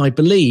 And I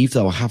believe,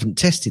 though I haven't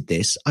tested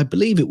this, I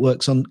believe it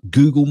works on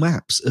Google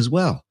Maps as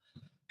well.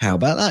 How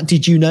about that?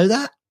 Did you know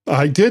that?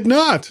 I did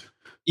not.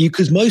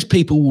 Because most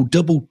people will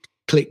double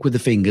click with the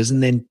fingers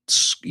and then,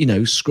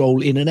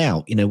 scroll in and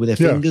out, with their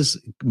fingers,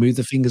 move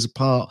the fingers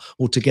apart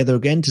or together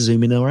again to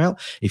zoom in or out.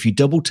 If you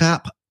double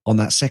tap on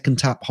that second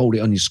tap, hold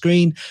it on your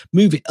screen,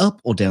 move it up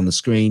or down the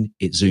screen,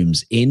 it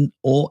zooms in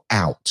or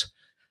out.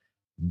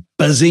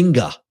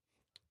 Bazinga.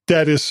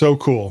 That is so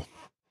cool.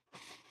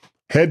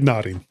 Head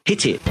nodding.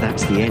 Hit it.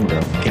 That's the end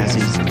of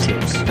Gaz's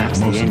tips. That's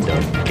the end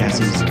of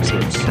Gaz's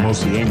tips.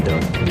 That's the end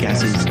of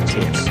Gaz's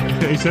tips.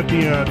 Is that the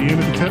end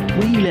of the tip?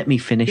 Will you let me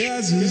finish?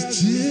 Gaz's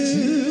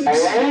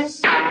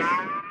tips.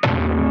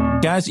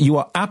 Gaz, you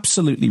are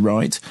absolutely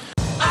right.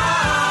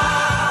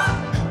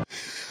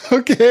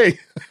 Okay.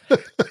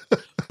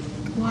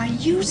 Why,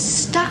 you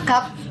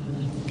stuck-up,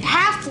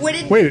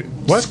 half-witted,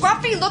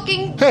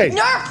 scruffy-looking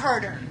nerf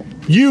herder.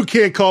 You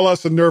can't call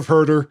us a nerf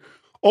herder.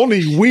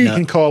 Only we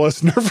can call us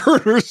nerf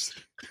herders.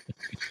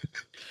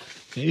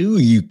 Who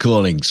are you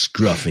calling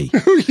scruffy?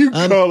 Who you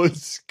calling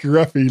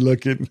scruffy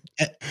looking?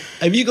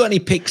 Have you got any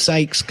pick's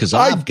sakes? Because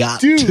I've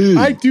got two.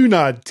 I do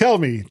not. Tell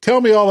me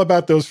all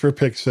about those for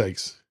pick's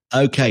sakes.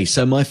 Okay,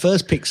 so my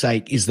first pick's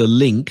sake is the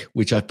link,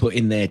 which I put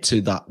in there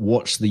to that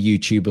watch the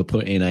YouTuber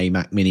put in a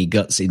Mac Mini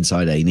Guts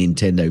inside a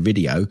Nintendo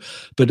video.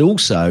 But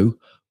also,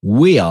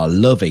 we are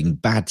loving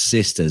Bad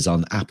Sisters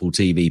on Apple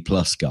TV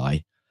Plus,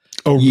 Guy.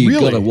 Oh, You've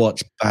really? got to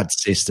watch Bad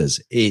Sisters.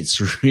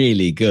 It's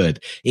really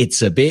good.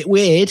 It's a bit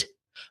weird,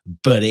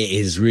 but it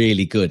is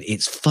really good.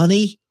 It's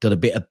funny, got a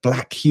bit of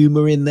black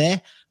humor in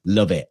there.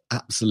 Love it.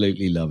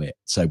 Absolutely love it.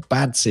 So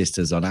Bad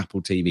Sisters on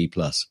Apple TV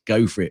Plus.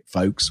 Go for it,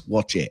 folks.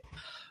 Watch it.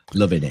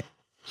 Loving it.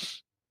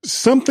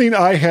 Something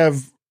I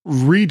have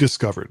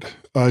rediscovered.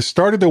 I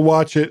started to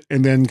watch it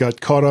and then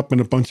got caught up in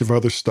a bunch of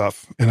other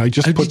stuff. And I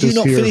just put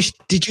this here.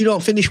 Did you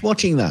not finish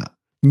watching that?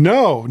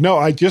 No.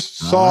 I just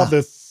saw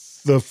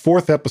the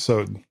fourth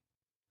episode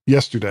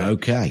yesterday.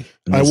 Okay.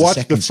 I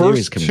watched the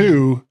first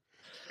two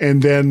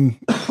and then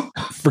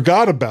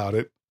forgot about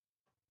it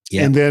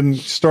and then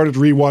started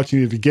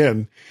rewatching it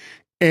again.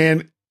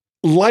 And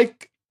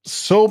like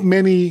so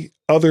many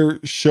other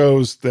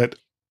shows that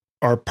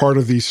are part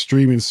of these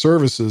streaming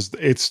services,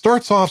 it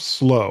starts off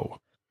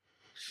slow,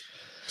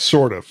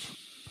 sort of.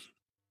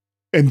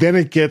 And then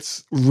it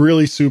gets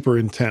really super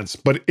intense.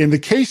 But in the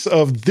case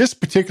of this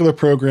particular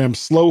program,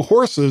 Slow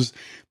Horses,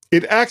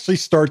 it actually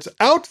starts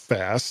out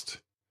fast,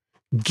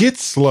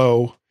 gets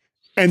slow,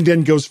 and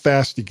then goes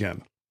fast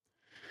again.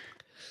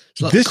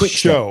 This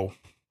show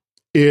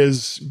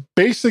is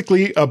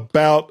basically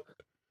about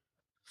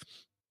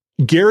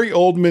Gary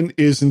Oldman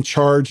is in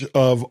charge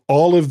of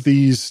all of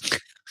these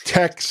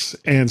techs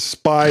and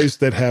spies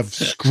that have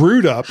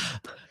screwed up,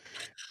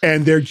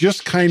 and they're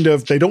just kind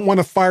of, they don't want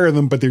to fire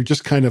them, but they're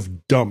just kind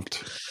of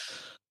dumped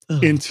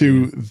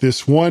into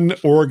this one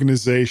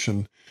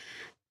organization.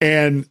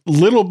 And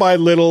little by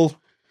little,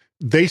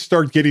 they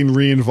start getting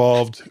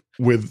re-involved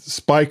with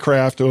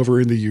spycraft over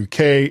in the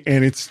UK,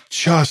 and it's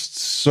just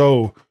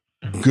so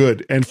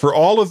good. And for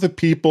all of the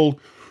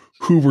people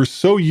who were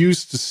so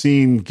used to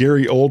seeing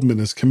Gary Oldman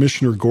as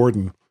Commissioner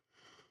Gordon,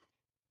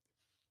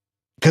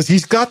 because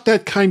he's got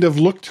that kind of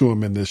look to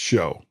him in this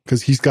show,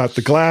 because he's got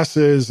the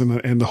glasses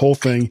and the whole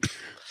thing.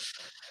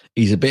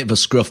 He's a bit of a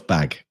scruff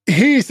bag.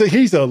 He's a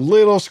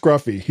little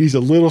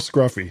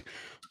scruffy.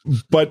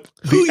 But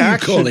who are you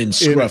calling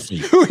Scruffy?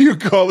 Who are you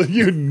calling,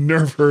 you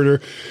nerf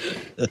herder?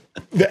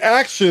 The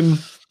action,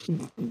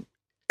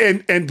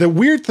 and the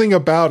weird thing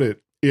about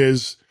it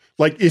is,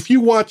 like, if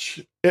you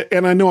watch,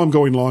 and I know I'm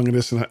going long in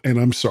this, and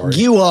I'm sorry.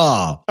 You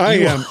are. I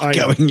am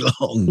going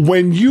long.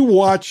 When you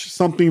watch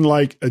something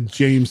like a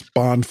James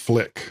Bond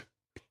flick,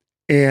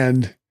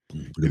 and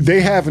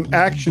they have an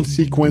action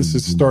sequence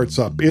that starts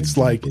up, it's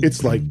like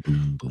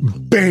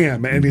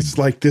bam, and it's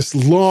like this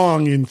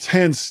long,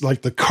 intense,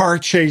 like the car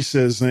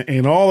chases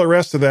and all the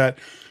rest of that.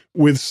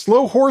 With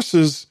Slow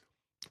Horses,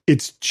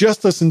 it's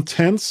just as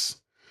intense,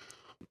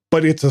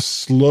 but it's a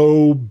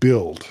slow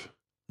build.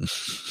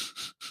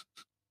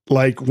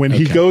 Like when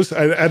he goes,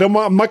 I'm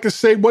not going to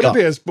say what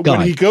it is, but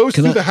when he goes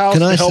to the house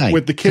to help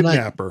with the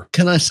kidnapper.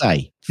 Can I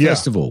say,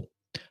 first of all,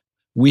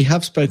 we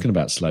have spoken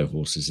about Slow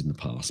Horses in the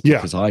past,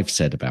 because I've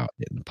said about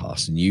it in the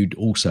past, and you'd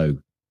also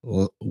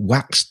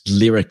waxed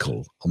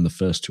lyrical on the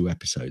first 2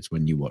 episodes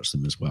when you watched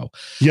them as well.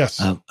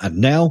 Yes. And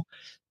now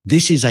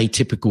this is a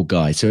typical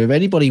guy. So if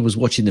anybody was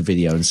watching the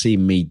video and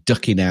seeing me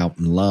ducking out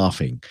and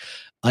laughing,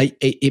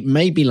 it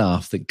made me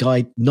laugh that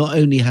Guy not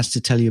only has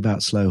to tell you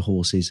about Slow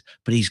Horses,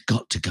 but he's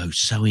got to go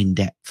so in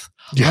depth.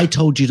 Yeah. I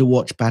told you to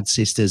watch Bad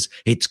Sisters.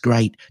 It's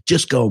great.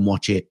 Just go and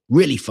watch it.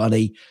 Really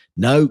funny.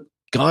 No,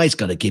 Guy's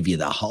got to give you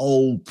the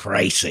whole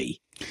précis.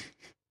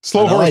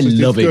 Slow Horses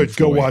is good.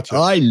 Go watch it.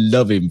 I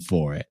love him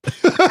for it.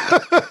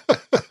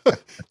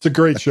 It's a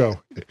great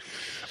show.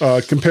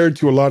 Compared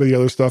to a lot of the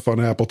other stuff on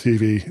Apple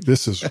TV,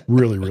 this is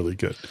really, really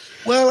good.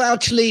 Well,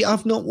 actually,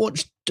 I've not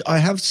watched. I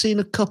have seen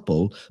a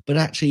couple, but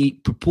actually,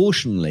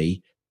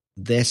 proportionally,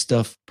 their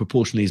stuff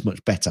proportionally is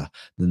much better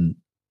than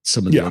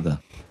some of the other.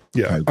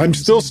 Yeah, I'm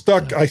still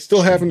stuck. I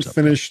still haven't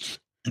finished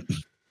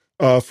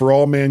For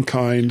All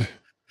Mankind,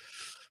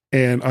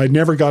 and I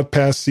never got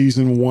past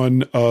season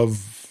 1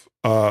 of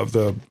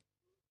the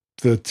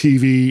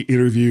TV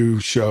interview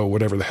show,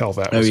 whatever the hell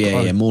that was. Oh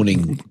yeah,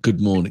 morning,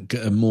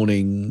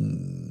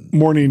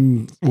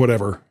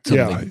 whatever.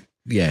 Something.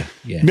 Yeah.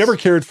 Never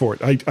cared for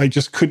it. I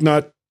just could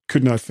not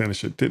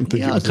finish it. Didn't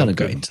think. Yeah, it was I kind of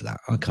got into that.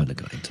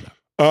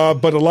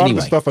 But a lot of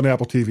the stuff on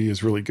Apple TV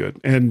is really good,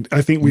 and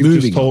I think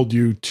we've just told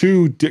you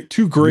two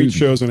great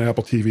shows on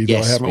Apple TV. Though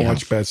I haven't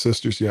watched Bad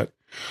Sisters yet.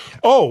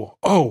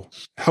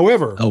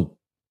 However,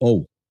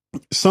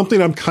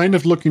 something I'm kind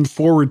of looking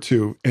forward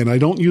to, and I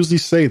don't usually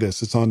say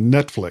this. It's on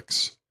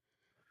Netflix.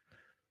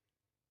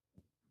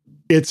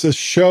 It's a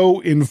show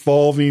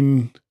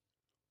involving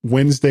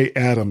Wednesday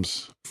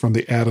Addams from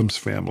the Addams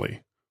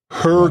Family.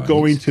 Her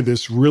going to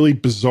this really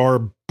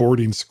bizarre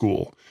boarding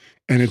school,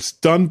 and it's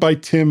done by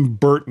Tim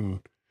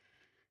Burton.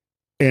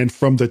 And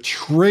from the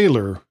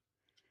trailer,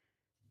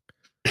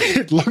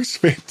 it looks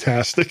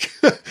fantastic.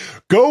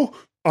 Go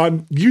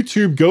on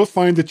YouTube, go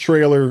find the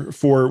trailer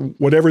for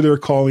whatever they're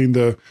calling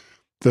the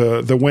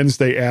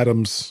Wednesday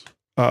Addams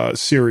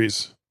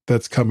series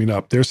that's coming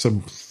up. There's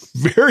some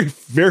very,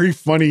 very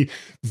funny,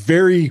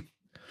 very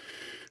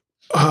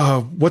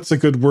what's a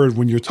good word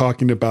when you're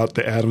talking about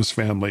the Addams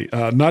Family?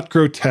 Not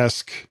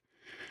grotesque,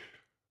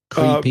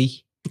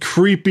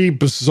 creepy,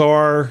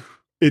 bizarre.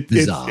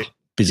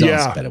 Bizarre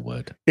is a better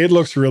word. It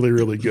looks really,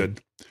 really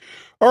good.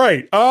 All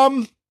right.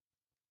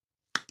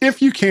 If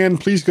you can,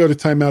 please go to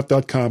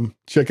timeout.com,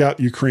 check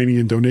out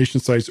Ukrainian donation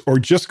sites, or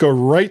just go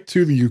right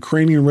to the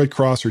Ukrainian Red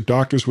Cross or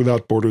Doctors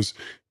Without Borders,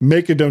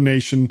 make a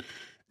donation.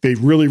 They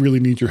really, really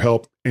need your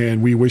help,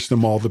 and we wish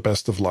them all the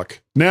best of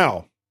luck.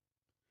 Now,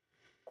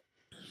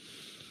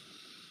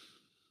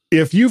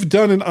 if you've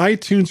done an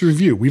iTunes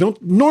review, we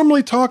don't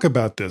normally talk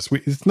about this.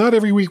 It's not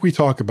every week we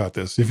talk about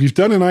this. If you've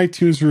done an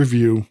iTunes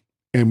review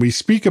and we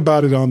speak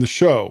about it on the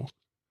show,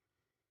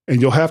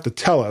 and you'll have to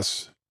tell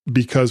us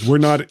because we're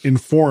not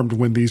informed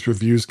when these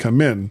reviews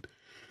come in,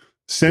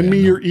 send me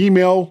your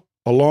email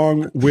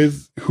along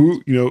with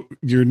who,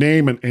 your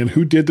name and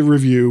who did the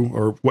review,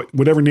 or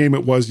whatever name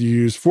it was you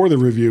used for the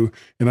review,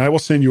 and I will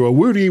send you a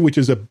Woody, which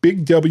is a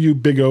big W,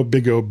 big O,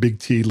 big O, big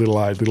T, little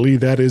I, little E.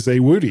 That is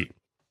a Woody.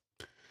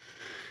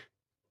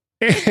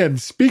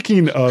 And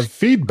speaking of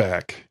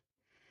feedback,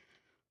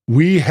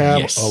 we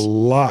have a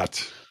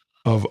lot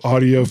of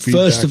audio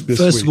feedback this week.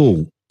 First of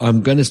all,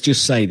 I'm going to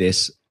just say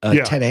this.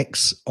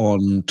 TEDx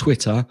on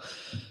Twitter,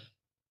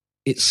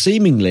 it's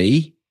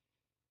seemingly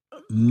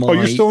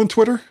you're still on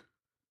Twitter?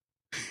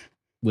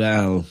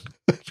 Well,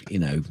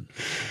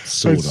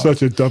 sort it's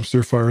such a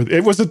dumpster fire.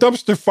 It was a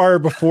dumpster fire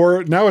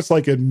before. Now it's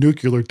like a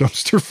nuclear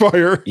dumpster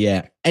fire.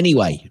 Yeah.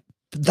 Anyway,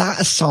 that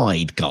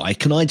aside, Guy,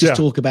 can I just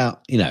talk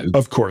about,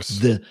 of course,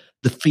 the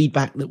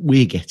feedback that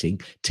we're getting?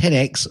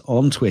 TEDx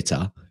on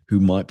Twitter, who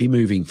might be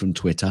moving from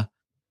Twitter,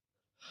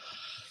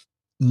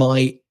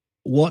 my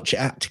watch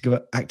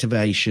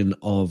activation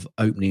of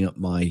opening up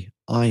my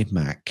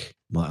Mac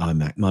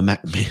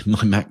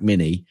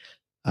Mini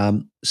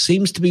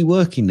seems to be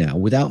working now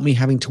without me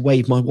having to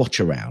wave my watch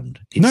around.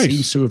 It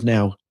seems to have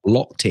now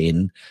locked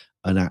in,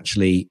 and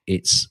actually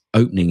it's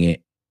opening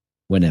it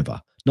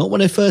whenever. Not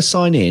when I first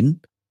sign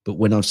in, but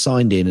when I've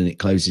signed in and it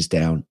closes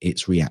down,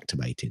 it's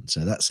reactivating.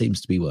 So that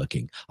seems to be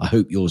working. I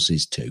hope yours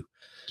is too.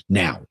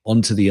 Now,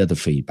 on to the other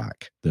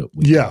feedback that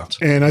we got.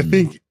 And I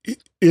think,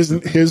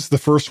 isn't his the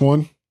first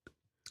one?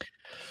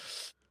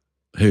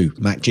 Who?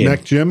 Mac Jim?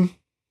 Mac Jim?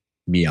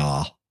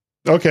 Yeah.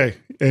 Okay,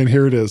 and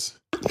here it is.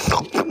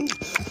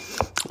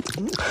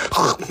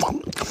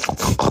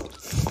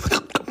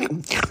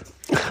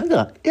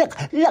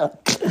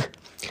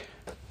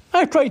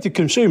 I try to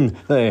consume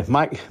the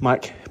Mac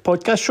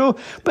podcast show,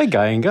 but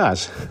Guy and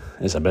Gaz,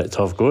 it's a bit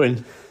tough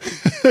going.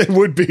 It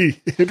would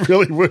be. It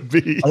really would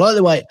be. I like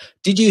the way.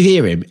 Did you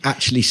hear him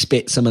actually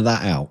spit some of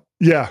that out?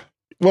 Yeah.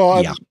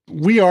 Well,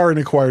 we are an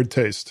acquired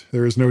taste.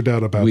 There is no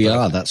doubt about that. We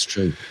are. That's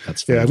true.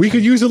 That's true. We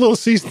could use a little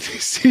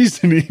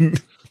seasoning.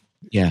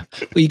 Yeah.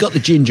 Well, you got the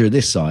ginger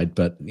this side,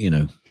 but you're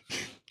a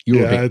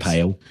bit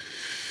pale.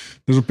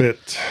 There's a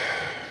bit.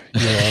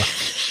 Yeah.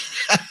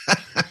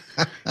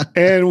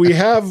 And we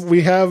have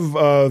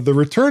the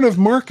return of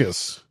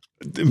Marcus.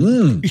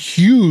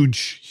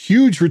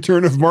 Huge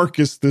return of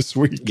Marcus this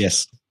week.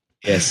 Yes.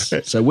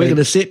 So we're going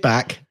to sit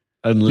back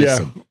and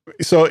listen. Yeah.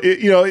 So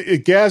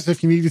Gaz,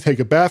 if you need to take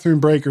a bathroom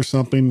break or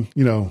something,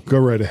 go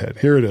right ahead.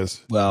 Here it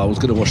is. Well, I was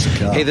going to wash the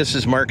car. Hey, this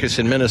is Marcus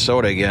in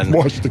Minnesota again.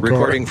 Wash the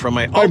recording car. From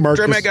my Hi,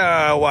 Ultra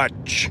Mega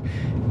Watch.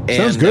 And,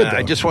 sounds good.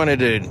 I just wanted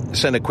to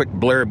send a quick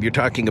blurb. You're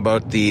talking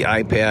about the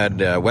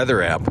iPad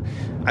weather app.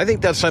 I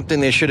think that's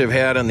something they should have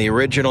had on the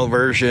original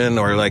version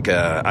or like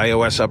a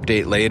iOS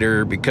update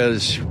later,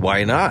 because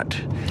why not?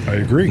 I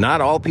agree. Not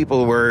all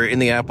people were in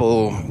the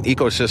Apple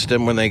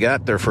ecosystem when they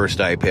got their first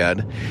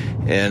iPad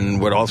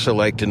and would also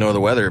like to know the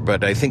weather.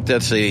 But I think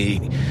that's a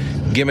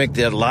gimmick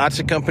that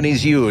lots of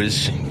companies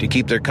use to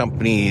keep their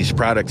company's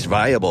products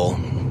viable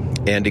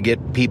and to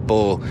get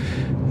people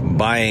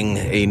buying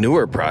a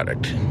newer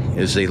product,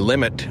 is they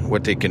limit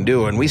what they can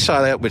do. And we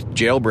saw that with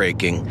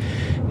jailbreaking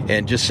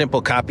and just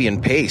simple copy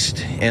and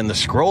paste and the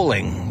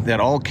scrolling that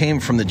all came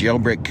from the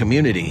jailbreak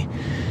community.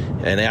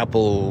 And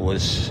Apple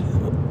was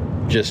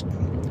just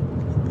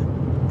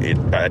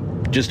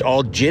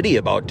all jitty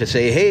about to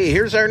say, hey,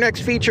 here's our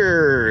next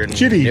feature. And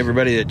jitty.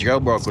 Everybody that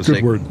jailbroke was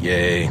like, word.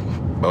 Yay,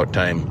 about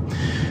time.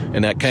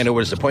 And that kind of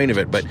was the point of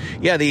it. But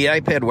yeah, the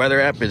iPad weather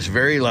app is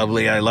very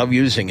lovely. I love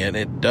using it.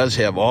 It does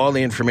have all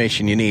the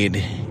information you need.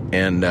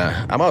 And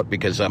I'm out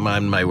because I'm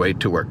on my way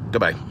to work.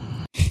 Goodbye.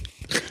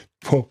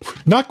 Well,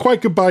 not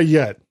quite goodbye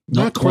yet.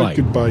 Not quite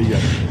goodbye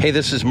yet. Hey,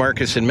 this is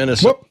Marcus in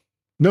Minnesota. Whoop.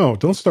 No,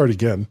 don't start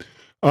again.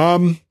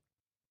 Yeah,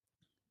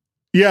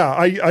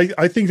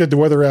 I think that the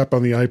weather app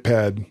on the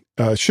iPad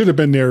should have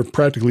been there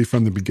practically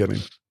from the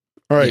beginning.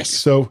 All right,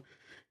 So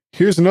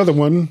here's another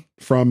one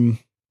from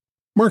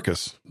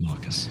Marcus.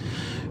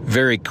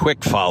 Very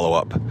quick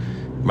follow-up.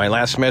 My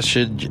last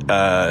message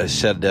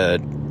said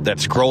that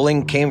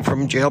scrolling came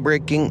from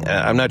jailbreaking.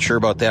 I'm not sure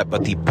about that,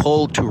 but the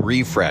pull to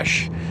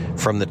refresh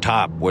from the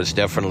top was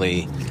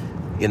definitely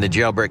in the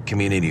jailbreak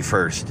community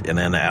first, and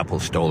then Apple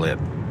stole it.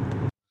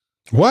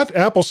 What?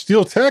 Apple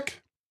steal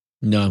tech?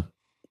 No.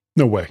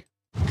 No way.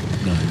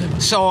 No, never.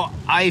 So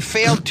I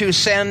failed to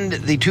send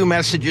the 2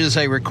 messages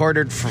I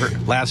recorded for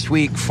last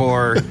week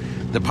for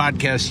the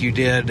podcast you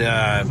did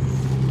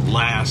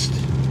last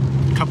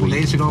couple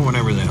days ago,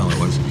 whenever the hell it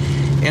was.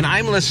 And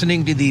I'm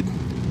listening to the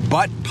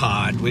Butt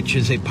Pod, which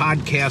is a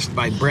podcast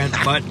by Brent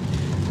Butt,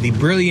 the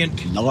brilliant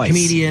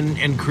comedian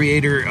and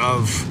creator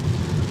of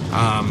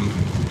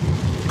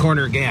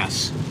Corner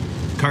Gas,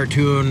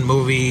 cartoon,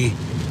 movie,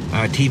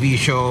 TV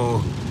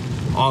show,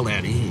 all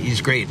that.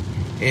 He's great.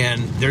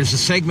 And there's a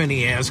segment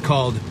he has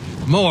called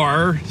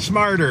More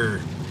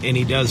Smarter. And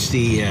he does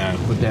the,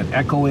 with that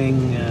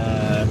echoing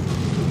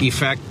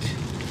effect.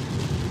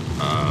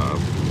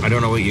 I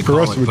don't know what you call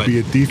it. For us, it would be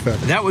a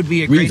defect. That would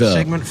be a great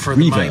segment for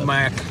the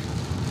MyMac.com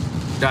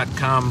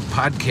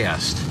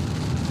podcast.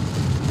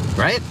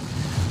 Right?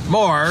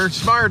 More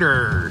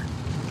Smarter.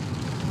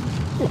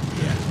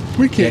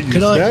 We can't use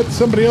that.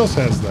 Somebody else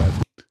has that.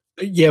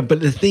 Yeah, but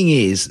the thing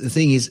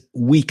is,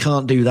 we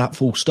can't do that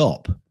full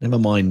stop. Never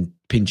mind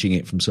pinching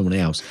it from someone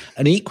else.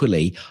 And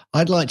equally,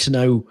 I'd like to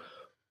know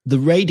the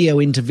radio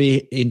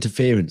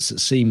interference that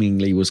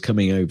seemingly was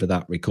coming over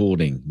that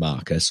recording,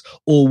 Marcus,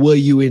 or were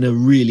you in a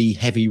really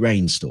heavy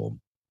rainstorm?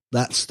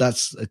 That's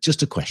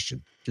just a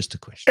question. Just a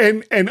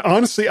question. And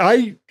honestly,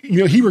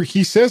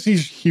 he says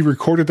he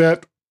recorded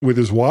that with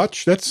his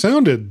watch. That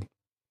sounded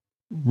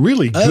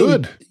really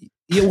good.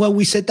 Yeah, well,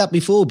 we said that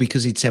before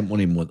because he'd sent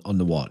one in on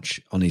the watch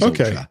on his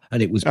Ultra,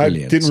 and it was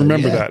brilliant. I didn't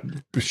remember that.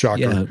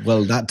 Shocker. Yeah,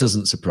 well, that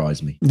doesn't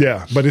surprise me.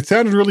 Yeah, but it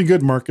sounded really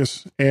good,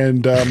 Marcus,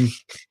 and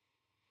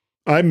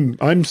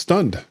I'm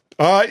stunned.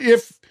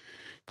 If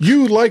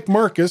you like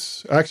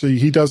Marcus, actually,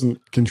 he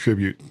doesn't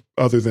contribute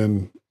other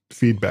than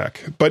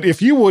feedback. But if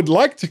you would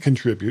like to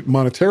contribute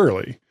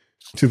monetarily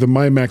to the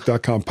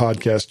MyMac.com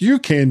podcast, you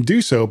can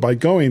do so by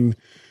going.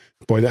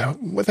 Boy,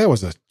 that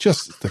was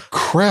just the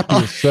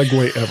crappiest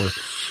segue ever.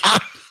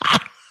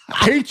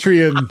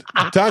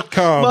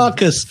 Patreon.com.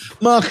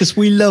 Marcus,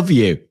 we love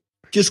you.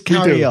 Just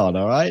carry on,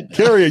 all right?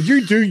 Carry on.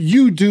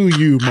 You do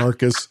you,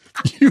 Marcus.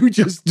 You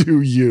just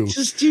do you.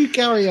 Just you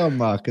carry on,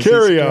 Marcus.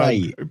 Carry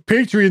on.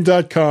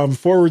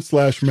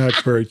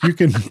 Patreon.com/MacBird. You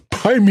can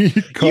Buy me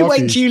coffee. You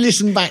wait till you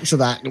listen back to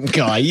that,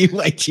 guy. You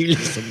wait till you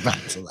listen back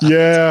to that.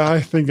 Yeah,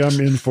 I think I'm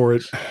in for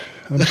it.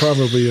 I'm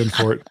probably in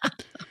for it.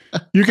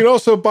 You can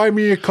also buy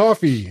me a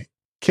coffee,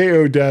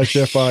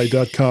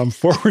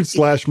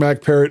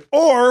 ko-fi.com/MacParrot,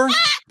 or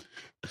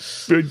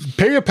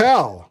pay a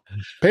pal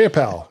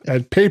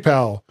at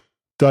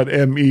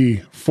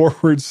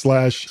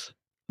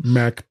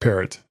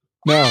paypal.me/MacParrot.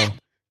 Now,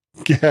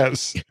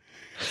 guess.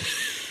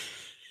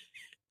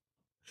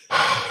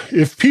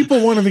 If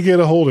people wanted to get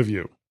a hold of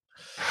you,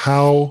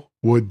 how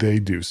would they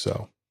do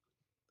so?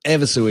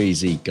 Ever so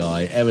easy,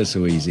 Guy. Ever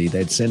so easy.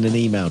 They'd send an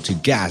email to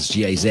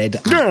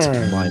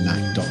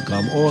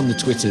gazjz@mymac.com or on the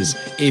Twitters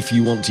if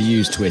you want to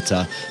use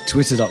Twitter,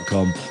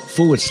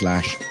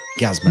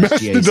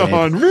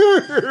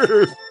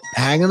 twitter.com/gazmazjz.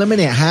 Hang on a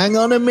minute. Hang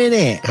on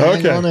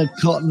a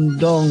cotton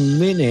dong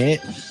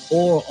minute.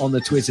 Or on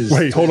the Twitters.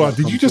 Wait, hold on.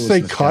 Did you just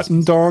say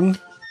cotton dong?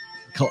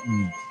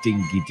 Cotton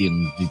dingy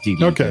dingy.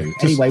 Okay.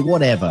 Anyway,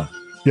 whatever.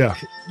 Yeah.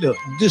 Look,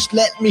 just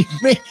let me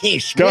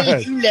finish. Go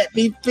ahead. You let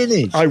me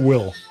finish. I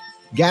will.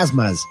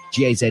 Gazmaz,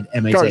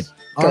 Gazmaz.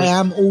 I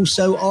am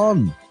also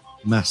on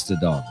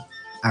Mastodon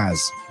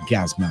as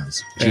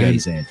Gazmaz,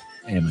 Gazmaz.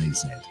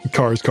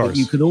 Cars. But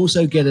you can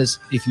also get us,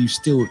 if you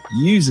still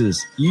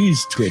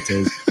use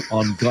Twitter,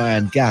 on Guy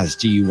and Gaz,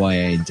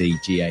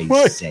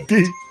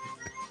 GUYANDGAZ.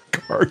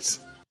 Cars.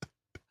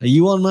 Are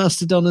you on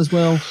Mastodon as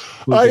well?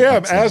 I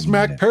am, as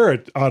Mac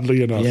Parrot,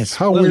 oddly enough. Yes.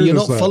 How weird you're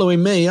is not that?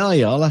 following me, are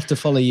you? I'll have to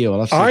follow you.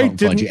 I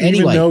didn't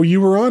even know you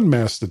were on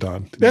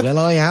Mastodon. Well,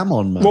 I am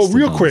on Mastodon. Well,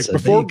 real quick,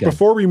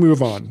 before we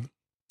move on,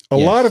 a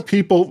lot of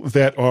people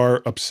that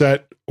are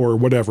upset or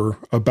whatever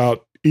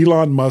about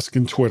Elon Musk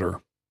and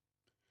Twitter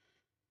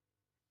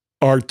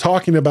are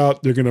talking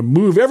about they're going to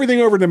move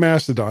everything over to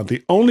Mastodon.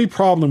 The only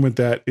problem with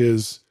that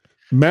is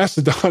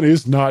Mastodon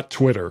is not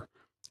Twitter.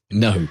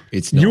 No,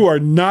 it's not. You are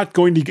not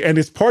going to, and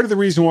it's part of the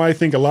reason why I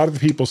think a lot of the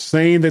people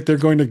saying that they're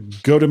going to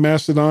go to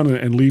Mastodon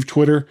and leave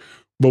Twitter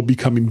will be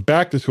coming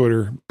back to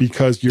Twitter,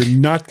 because you're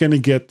not going to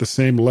get the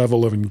same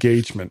level of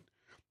engagement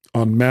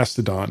on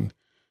Mastodon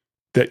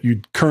that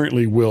you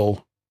currently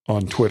will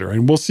on Twitter.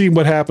 And we'll see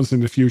what happens in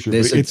the future.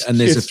 It's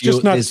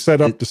just not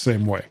set up the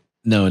same way.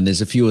 No, and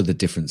there's a few other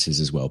differences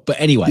as well. But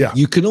anyway,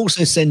 you can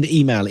also send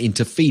email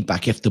into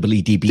feedback,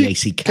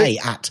 FWDBACK,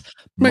 at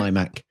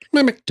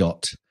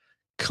mymac.com.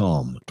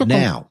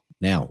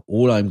 Now,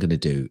 all I'm going to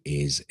do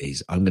is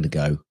I'm going to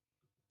go.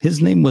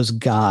 His name was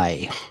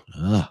Guy.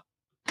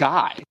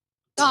 Guy.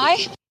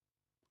 Yeah!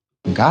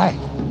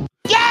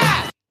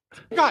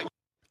 Guy.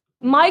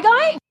 My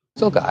guy?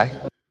 So Guy.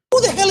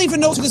 Who the hell even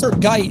knows who this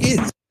guy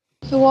is?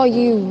 Who are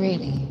you,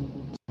 really?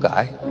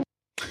 Guy.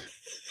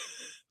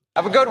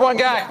 Have a good one,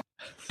 Guy.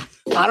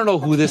 I don't know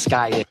who this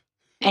guy is.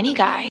 Any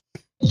guy.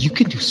 You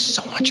can do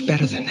so much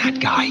better than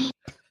that guy.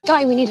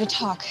 Guy, we need to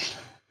talk.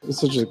 It's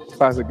such a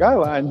classic Guy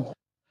line.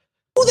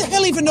 Who the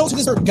hell even knows who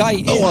this guy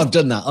is? Oh, I've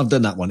done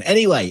that one.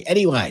 Anyway.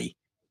 Guy.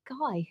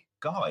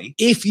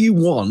 If you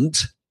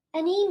want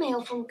an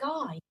email from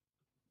Guy.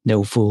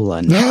 No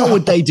fooling. How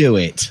would they do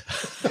it?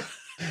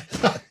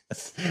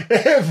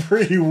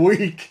 Every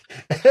week.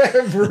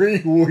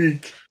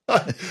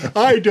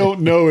 I don't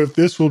know if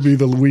this will be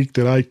the week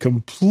that I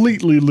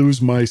completely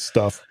lose my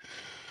stuff.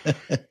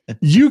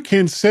 You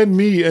can send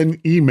me an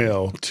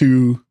email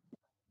to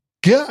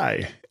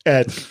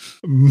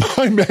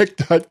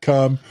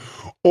guy@mymac.com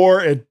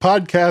or at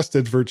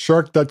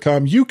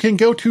podcast@vertshark.com. You can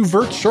go to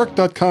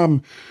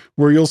vertshark.com,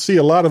 where you'll see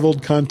a lot of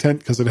old content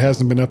because it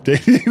hasn't been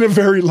updated in a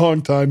very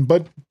long time,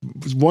 but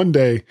one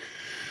day.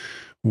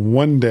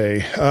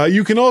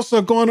 You can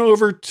also go on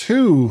over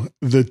to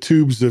the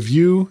Tubes of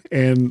You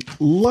and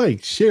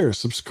like, share,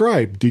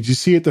 subscribe. Did you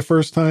see it the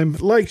first time?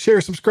 Like,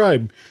 share,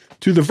 subscribe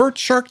to the Vert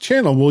Shark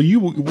channel. Well, you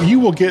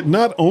will get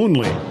not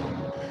only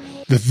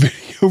the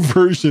video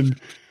version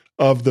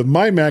of the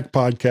My Mac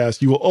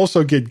podcast, you will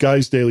also get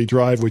Guy's Daily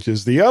Drive, which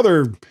is the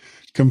other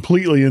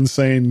completely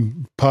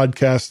insane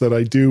podcast that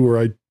I do, where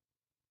I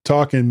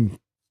talk and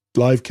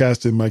live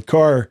cast in my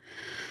car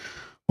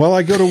while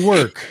I go to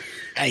work.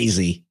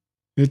 Easy.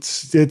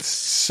 It's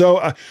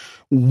so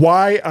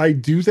why I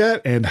do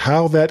that and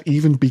how that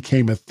even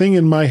became a thing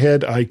in my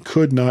head, I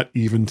could not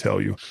even tell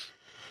you.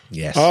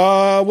 Yes.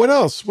 What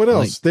else?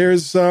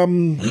 There's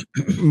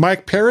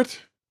Mike Parrot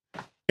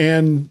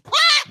and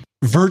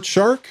Vert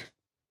Shark.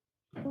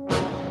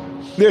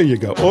 There you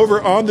go. Over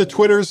on the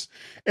Twitters.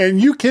 And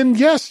you can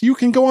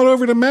go on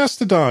over to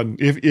Mastodon.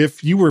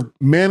 If you were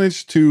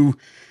managed to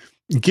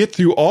get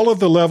through all of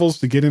the levels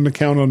to get an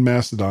account on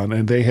Mastodon,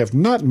 and they have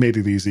not made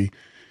it easy,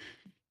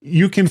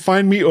 you can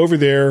find me over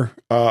there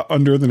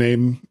under the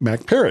name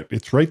Mac Parrot.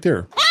 It's right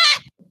there.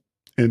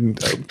 And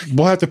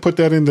we'll have to put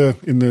that in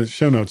the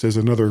show notes as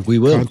another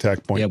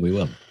contact point. Yeah, we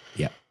will.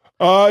 Yeah.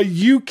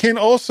 You can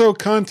also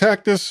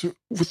contact us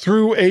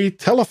through a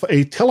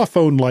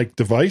telephone-like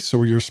device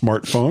or your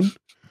smartphone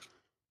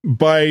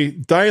by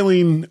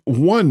dialing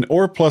 1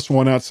 or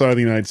 +1 outside of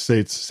the United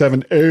States,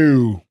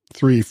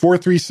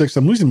 703-436.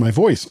 I'm losing my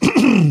voice.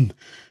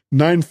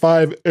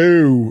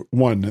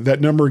 9501.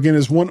 That number again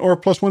is 1 or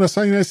plus 1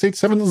 outside the United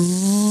States,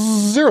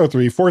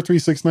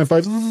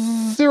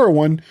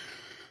 703-436-9501.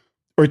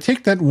 Or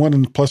take that 1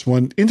 and plus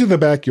 1 into the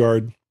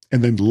backyard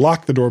and then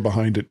lock the door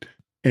behind it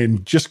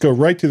and just go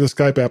right to the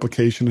Skype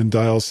application and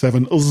dial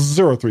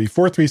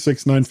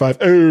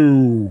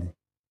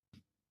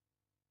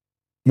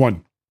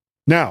 703-436-9501.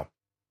 Now,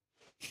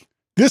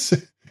 this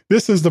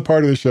is the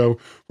part of the show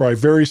where I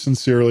very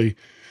sincerely,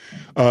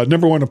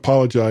 number one,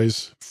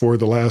 apologize for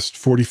the last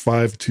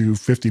 45 to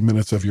 50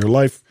 minutes of your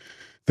life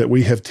that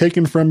we have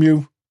taken from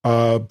you.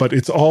 But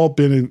it's all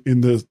been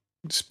in the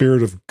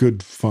spirit of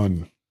good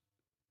fun.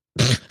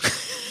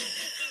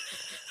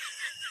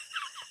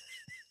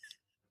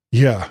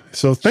 Yeah.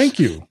 So thank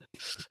you.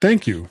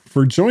 Thank you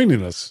for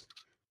joining us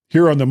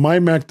here on the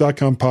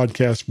MyMac.com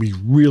podcast. We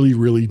really,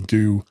 really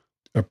do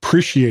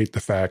appreciate the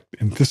fact,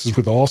 and this is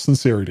with all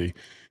sincerity,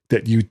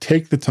 that you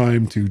take the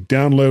time to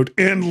download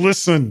and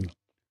listen.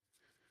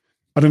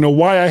 I don't know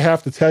why I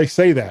have to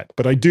say that,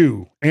 but I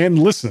do. And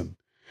listen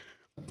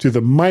to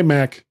the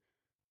MyMac.com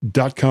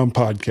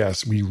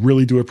podcast. We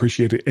really do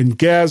appreciate it. And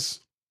Gaz,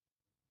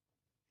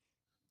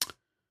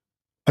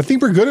 I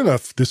think we're good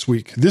enough this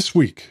week.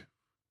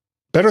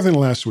 Better than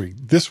last week.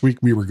 This week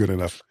we were good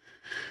enough.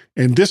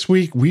 And this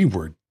week we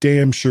were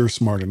damn sure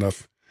smart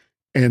enough.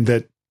 And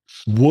that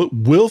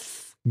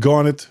Wilf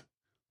Gonnet,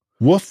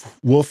 woof,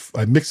 woof.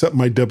 I mix up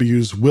my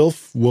W's.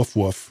 Wilf, woof,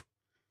 woof.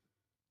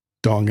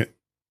 Dong it.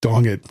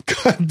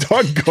 God,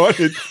 doggone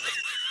it.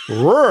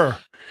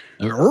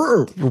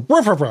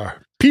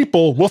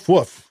 People, woof,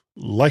 woof,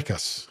 like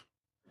us.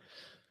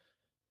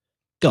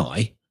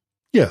 Guy?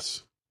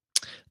 Yes.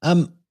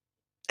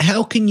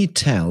 How can you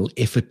tell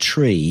if a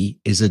tree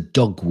is a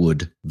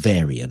dogwood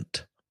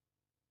variant?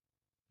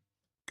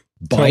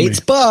 By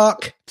its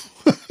bark.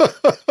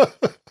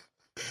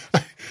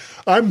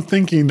 I'm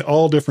thinking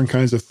all different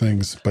kinds of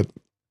things, but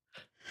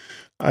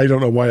I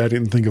don't know why I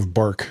didn't think of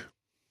bark.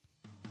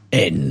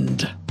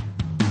 End.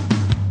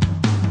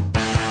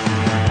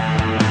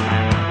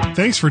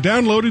 Thanks for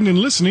downloading and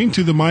listening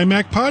to the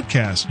MyMac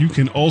Podcast. You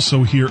can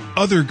also hear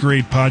other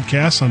great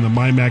podcasts on the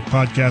MyMac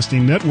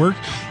Podcasting Network,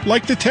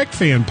 like the Tech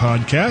Fan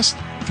Podcast,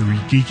 Three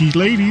Geeky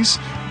Ladies,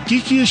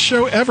 Geekiest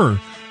Show Ever,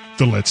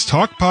 the Let's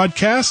Talk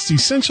Podcasts,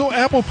 Essential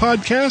Apple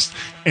Podcast,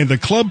 and the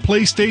Club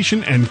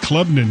PlayStation and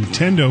Club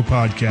Nintendo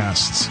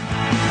Podcasts.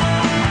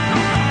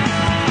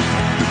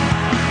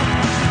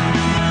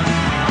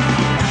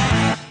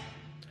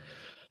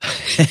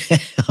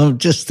 I'm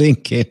just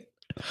thinking.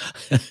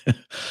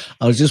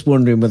 I was just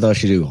wondering whether I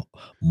should do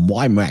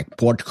My Mac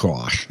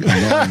Podcast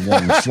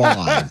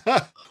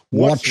 915.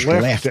 What's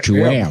left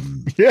to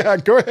M? Yeah,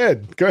 go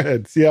ahead.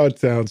 See how it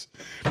sounds.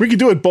 We can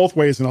do it both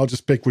ways, and I'll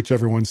just pick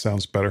whichever one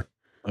sounds better.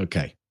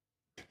 Okay.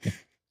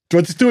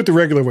 Let's do it the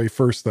regular way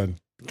first, then.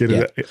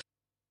 It.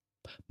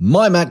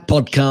 My Mac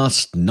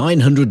Podcast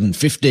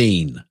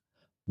 915.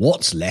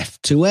 What's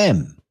left to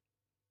M?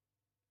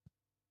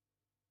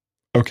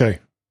 Okay.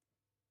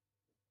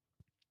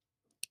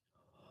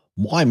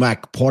 My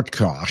Mac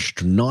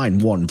Podcast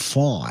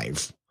 915.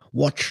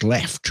 What's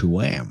left to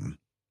M?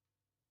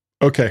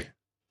 Okay.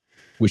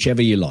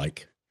 Whichever you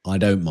like. I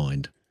don't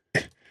mind.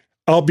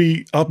 I'll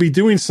be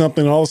doing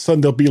something. All of a sudden,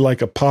 there'll be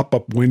like a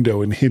pop-up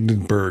window in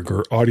Hindenburg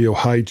or Audio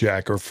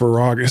Hijack or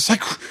Farag. It's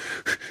like,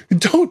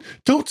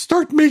 don't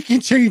start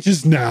making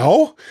changes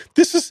now.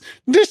 This is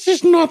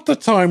not the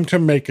time to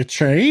make a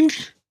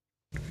change.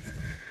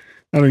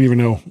 I don't even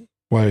know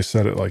why I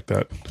said it like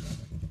that.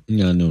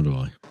 No, nor do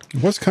I.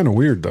 It was kind of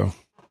weird, though.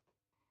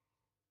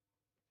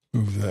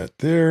 Move that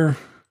there.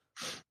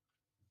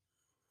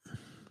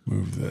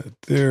 Move that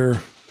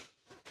there.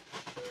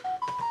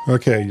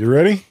 Okay, you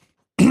ready?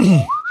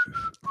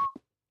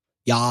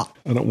 Yeah.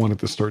 I don't want it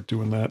to start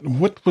doing that.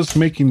 What was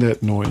making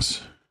that noise?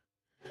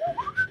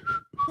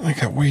 I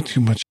got way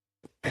too much.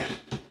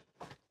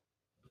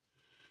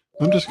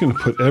 I'm just going to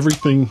put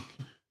everything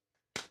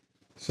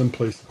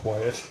someplace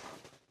quiet.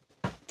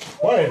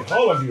 Quiet,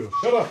 all of you.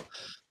 Shut up.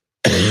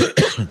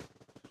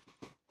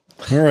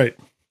 All right.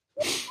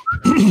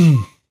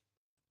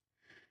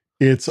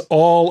 It's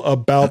all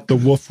about the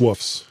woof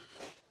woofs.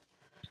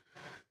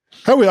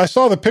 I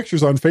saw the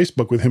pictures on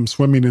Facebook with him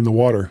swimming in the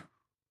water.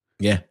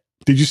 Yeah.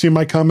 Did you see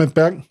my comment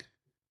back?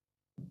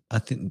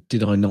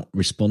 Did I not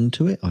respond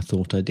to it? I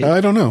thought I did. I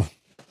don't know.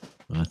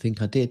 I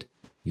think I did.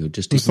 You're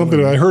just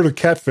something. I heard a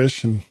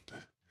catfish, and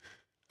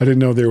I didn't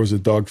know there was a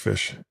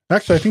dogfish.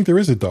 Actually, I think there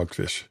is a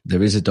dogfish.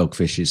 There is a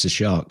dogfish. It's a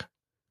shark.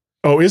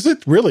 Oh, is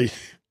it really?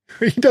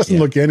 He doesn't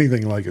look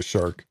anything like a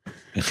shark.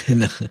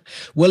 No.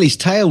 Well, his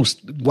tail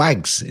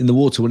wags in the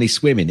water when he's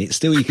swimming.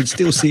 You can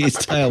still see his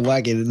tail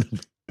wagging.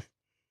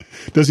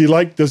 Does he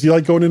like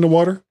going in the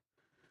water?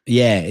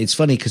 Yeah, it's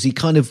funny because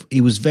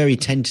he was very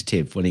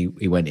tentative when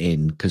he went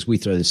in because we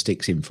throw the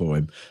sticks in for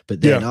him.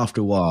 But then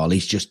after a while,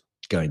 he's just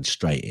going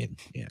straight in.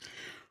 Yeah.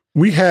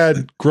 We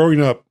had,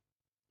 growing up,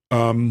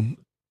 my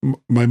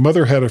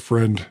mother had a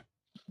friend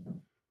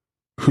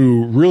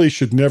who really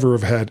should never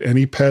have had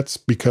any pets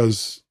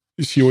because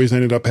she always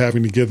ended up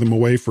having to give them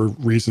away for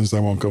reasons I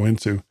won't go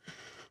into.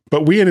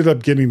 But we ended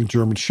up getting a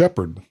German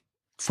Shepherd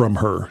from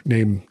her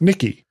named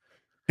Nikki.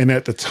 And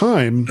at the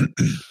time,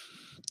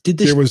 did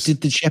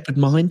the Shepherd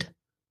mind?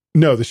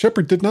 No, the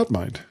Shepherd did not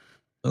mind.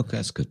 Okay,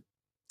 that's good.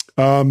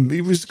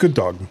 He was a good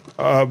dog.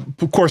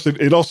 Of course,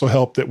 it also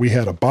helped that we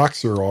had a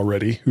boxer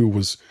already who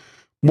was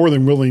more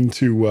than willing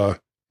to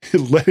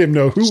let him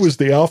know who was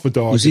the alpha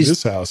dog in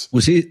this house.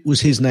 Was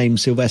his name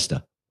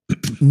Sylvester?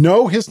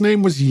 No, his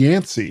name was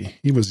Yancey.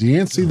 He was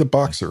Yancey the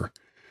boxer.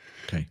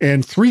 Okay.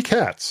 And 3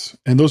 cats.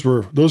 And those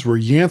were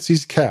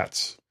Yancey's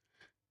cats.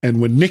 And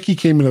when Nikki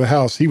came into the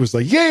house, he was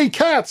like, "Yay,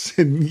 cats!"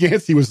 And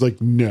Yancey was like,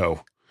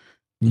 "No,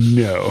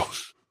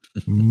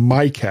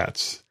 my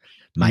cats.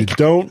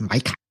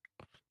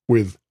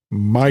 With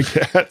my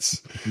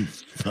cats."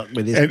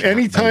 And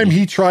anytime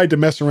he tried to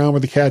mess around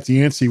with the cats,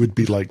 Yancey would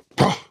be like,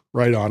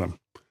 right on him.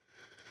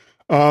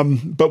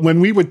 But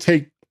when we would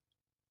take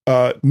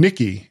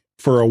Nikki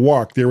for a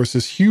walk, there was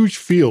this huge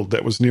field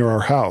that was near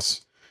our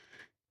house.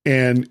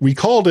 And we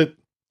called it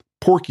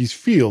Porky's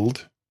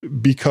Field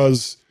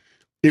because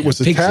it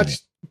was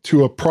attached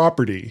to a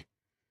property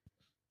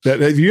that,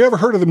 have you ever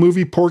heard of the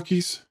movie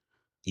Porky's?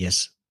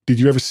 Yes. Did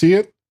you ever see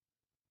it?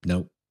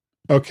 No.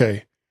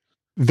 Okay.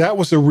 That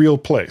was a real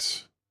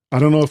place. I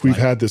don't know if we've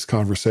had this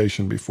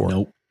conversation before.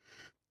 Nope.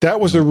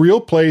 That was a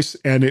real place,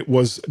 and it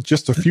was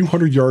just a few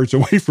hundred yards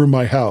away from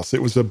my house.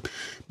 It was a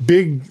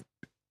big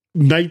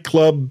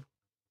nightclub,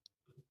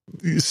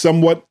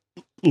 somewhat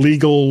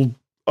legal,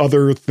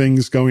 other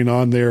things going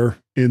on there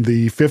in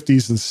the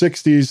 50s and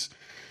 60s.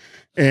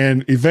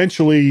 And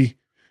eventually,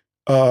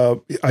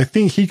 I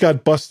think he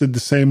got busted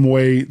the same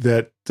way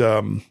that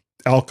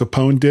Al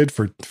Capone did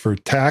for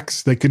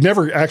tax. They could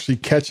never actually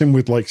catch him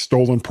with like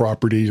stolen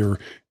property or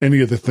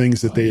any of the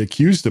things that they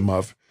accused him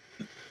of.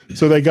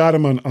 So they got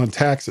him on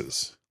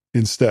taxes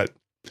instead.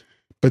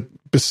 But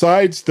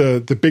besides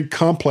the big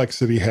complex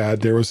that he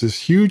had, there was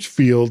this huge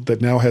field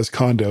that now has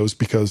condos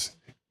because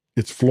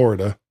it's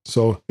Florida.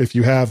 So if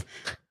you have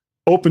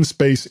open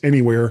space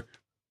anywhere,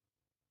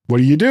 what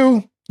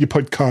do? You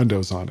put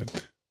condos on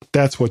it.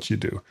 That's what you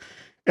do.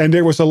 And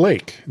there was a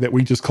lake that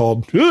we just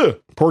called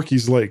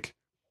Porky's Lake.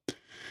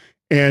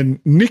 And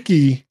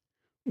Nikki,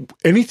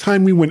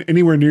 anytime we went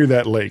anywhere near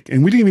that lake,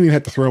 and we didn't even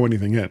have to throw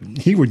anything in,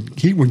 he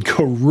would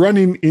go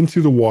running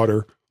into the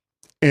water,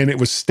 and it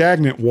was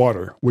stagnant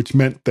water, which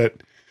meant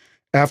that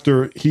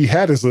after he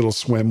had his little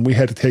swim, we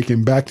had to take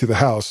him back to the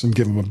house and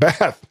give him a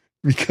bath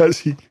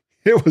because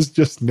it was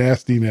just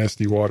nasty,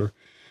 nasty water.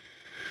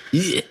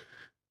 Yeah.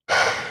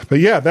 But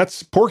yeah,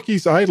 that's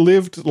Porky's. I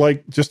lived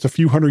like just a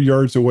few hundred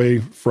yards away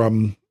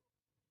from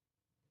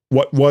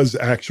what was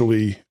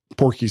actually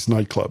Porky's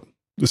nightclub.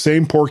 The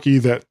same Porky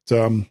that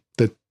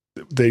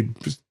they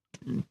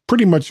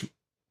pretty much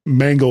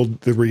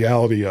mangled the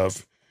reality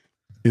of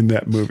in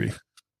that movie.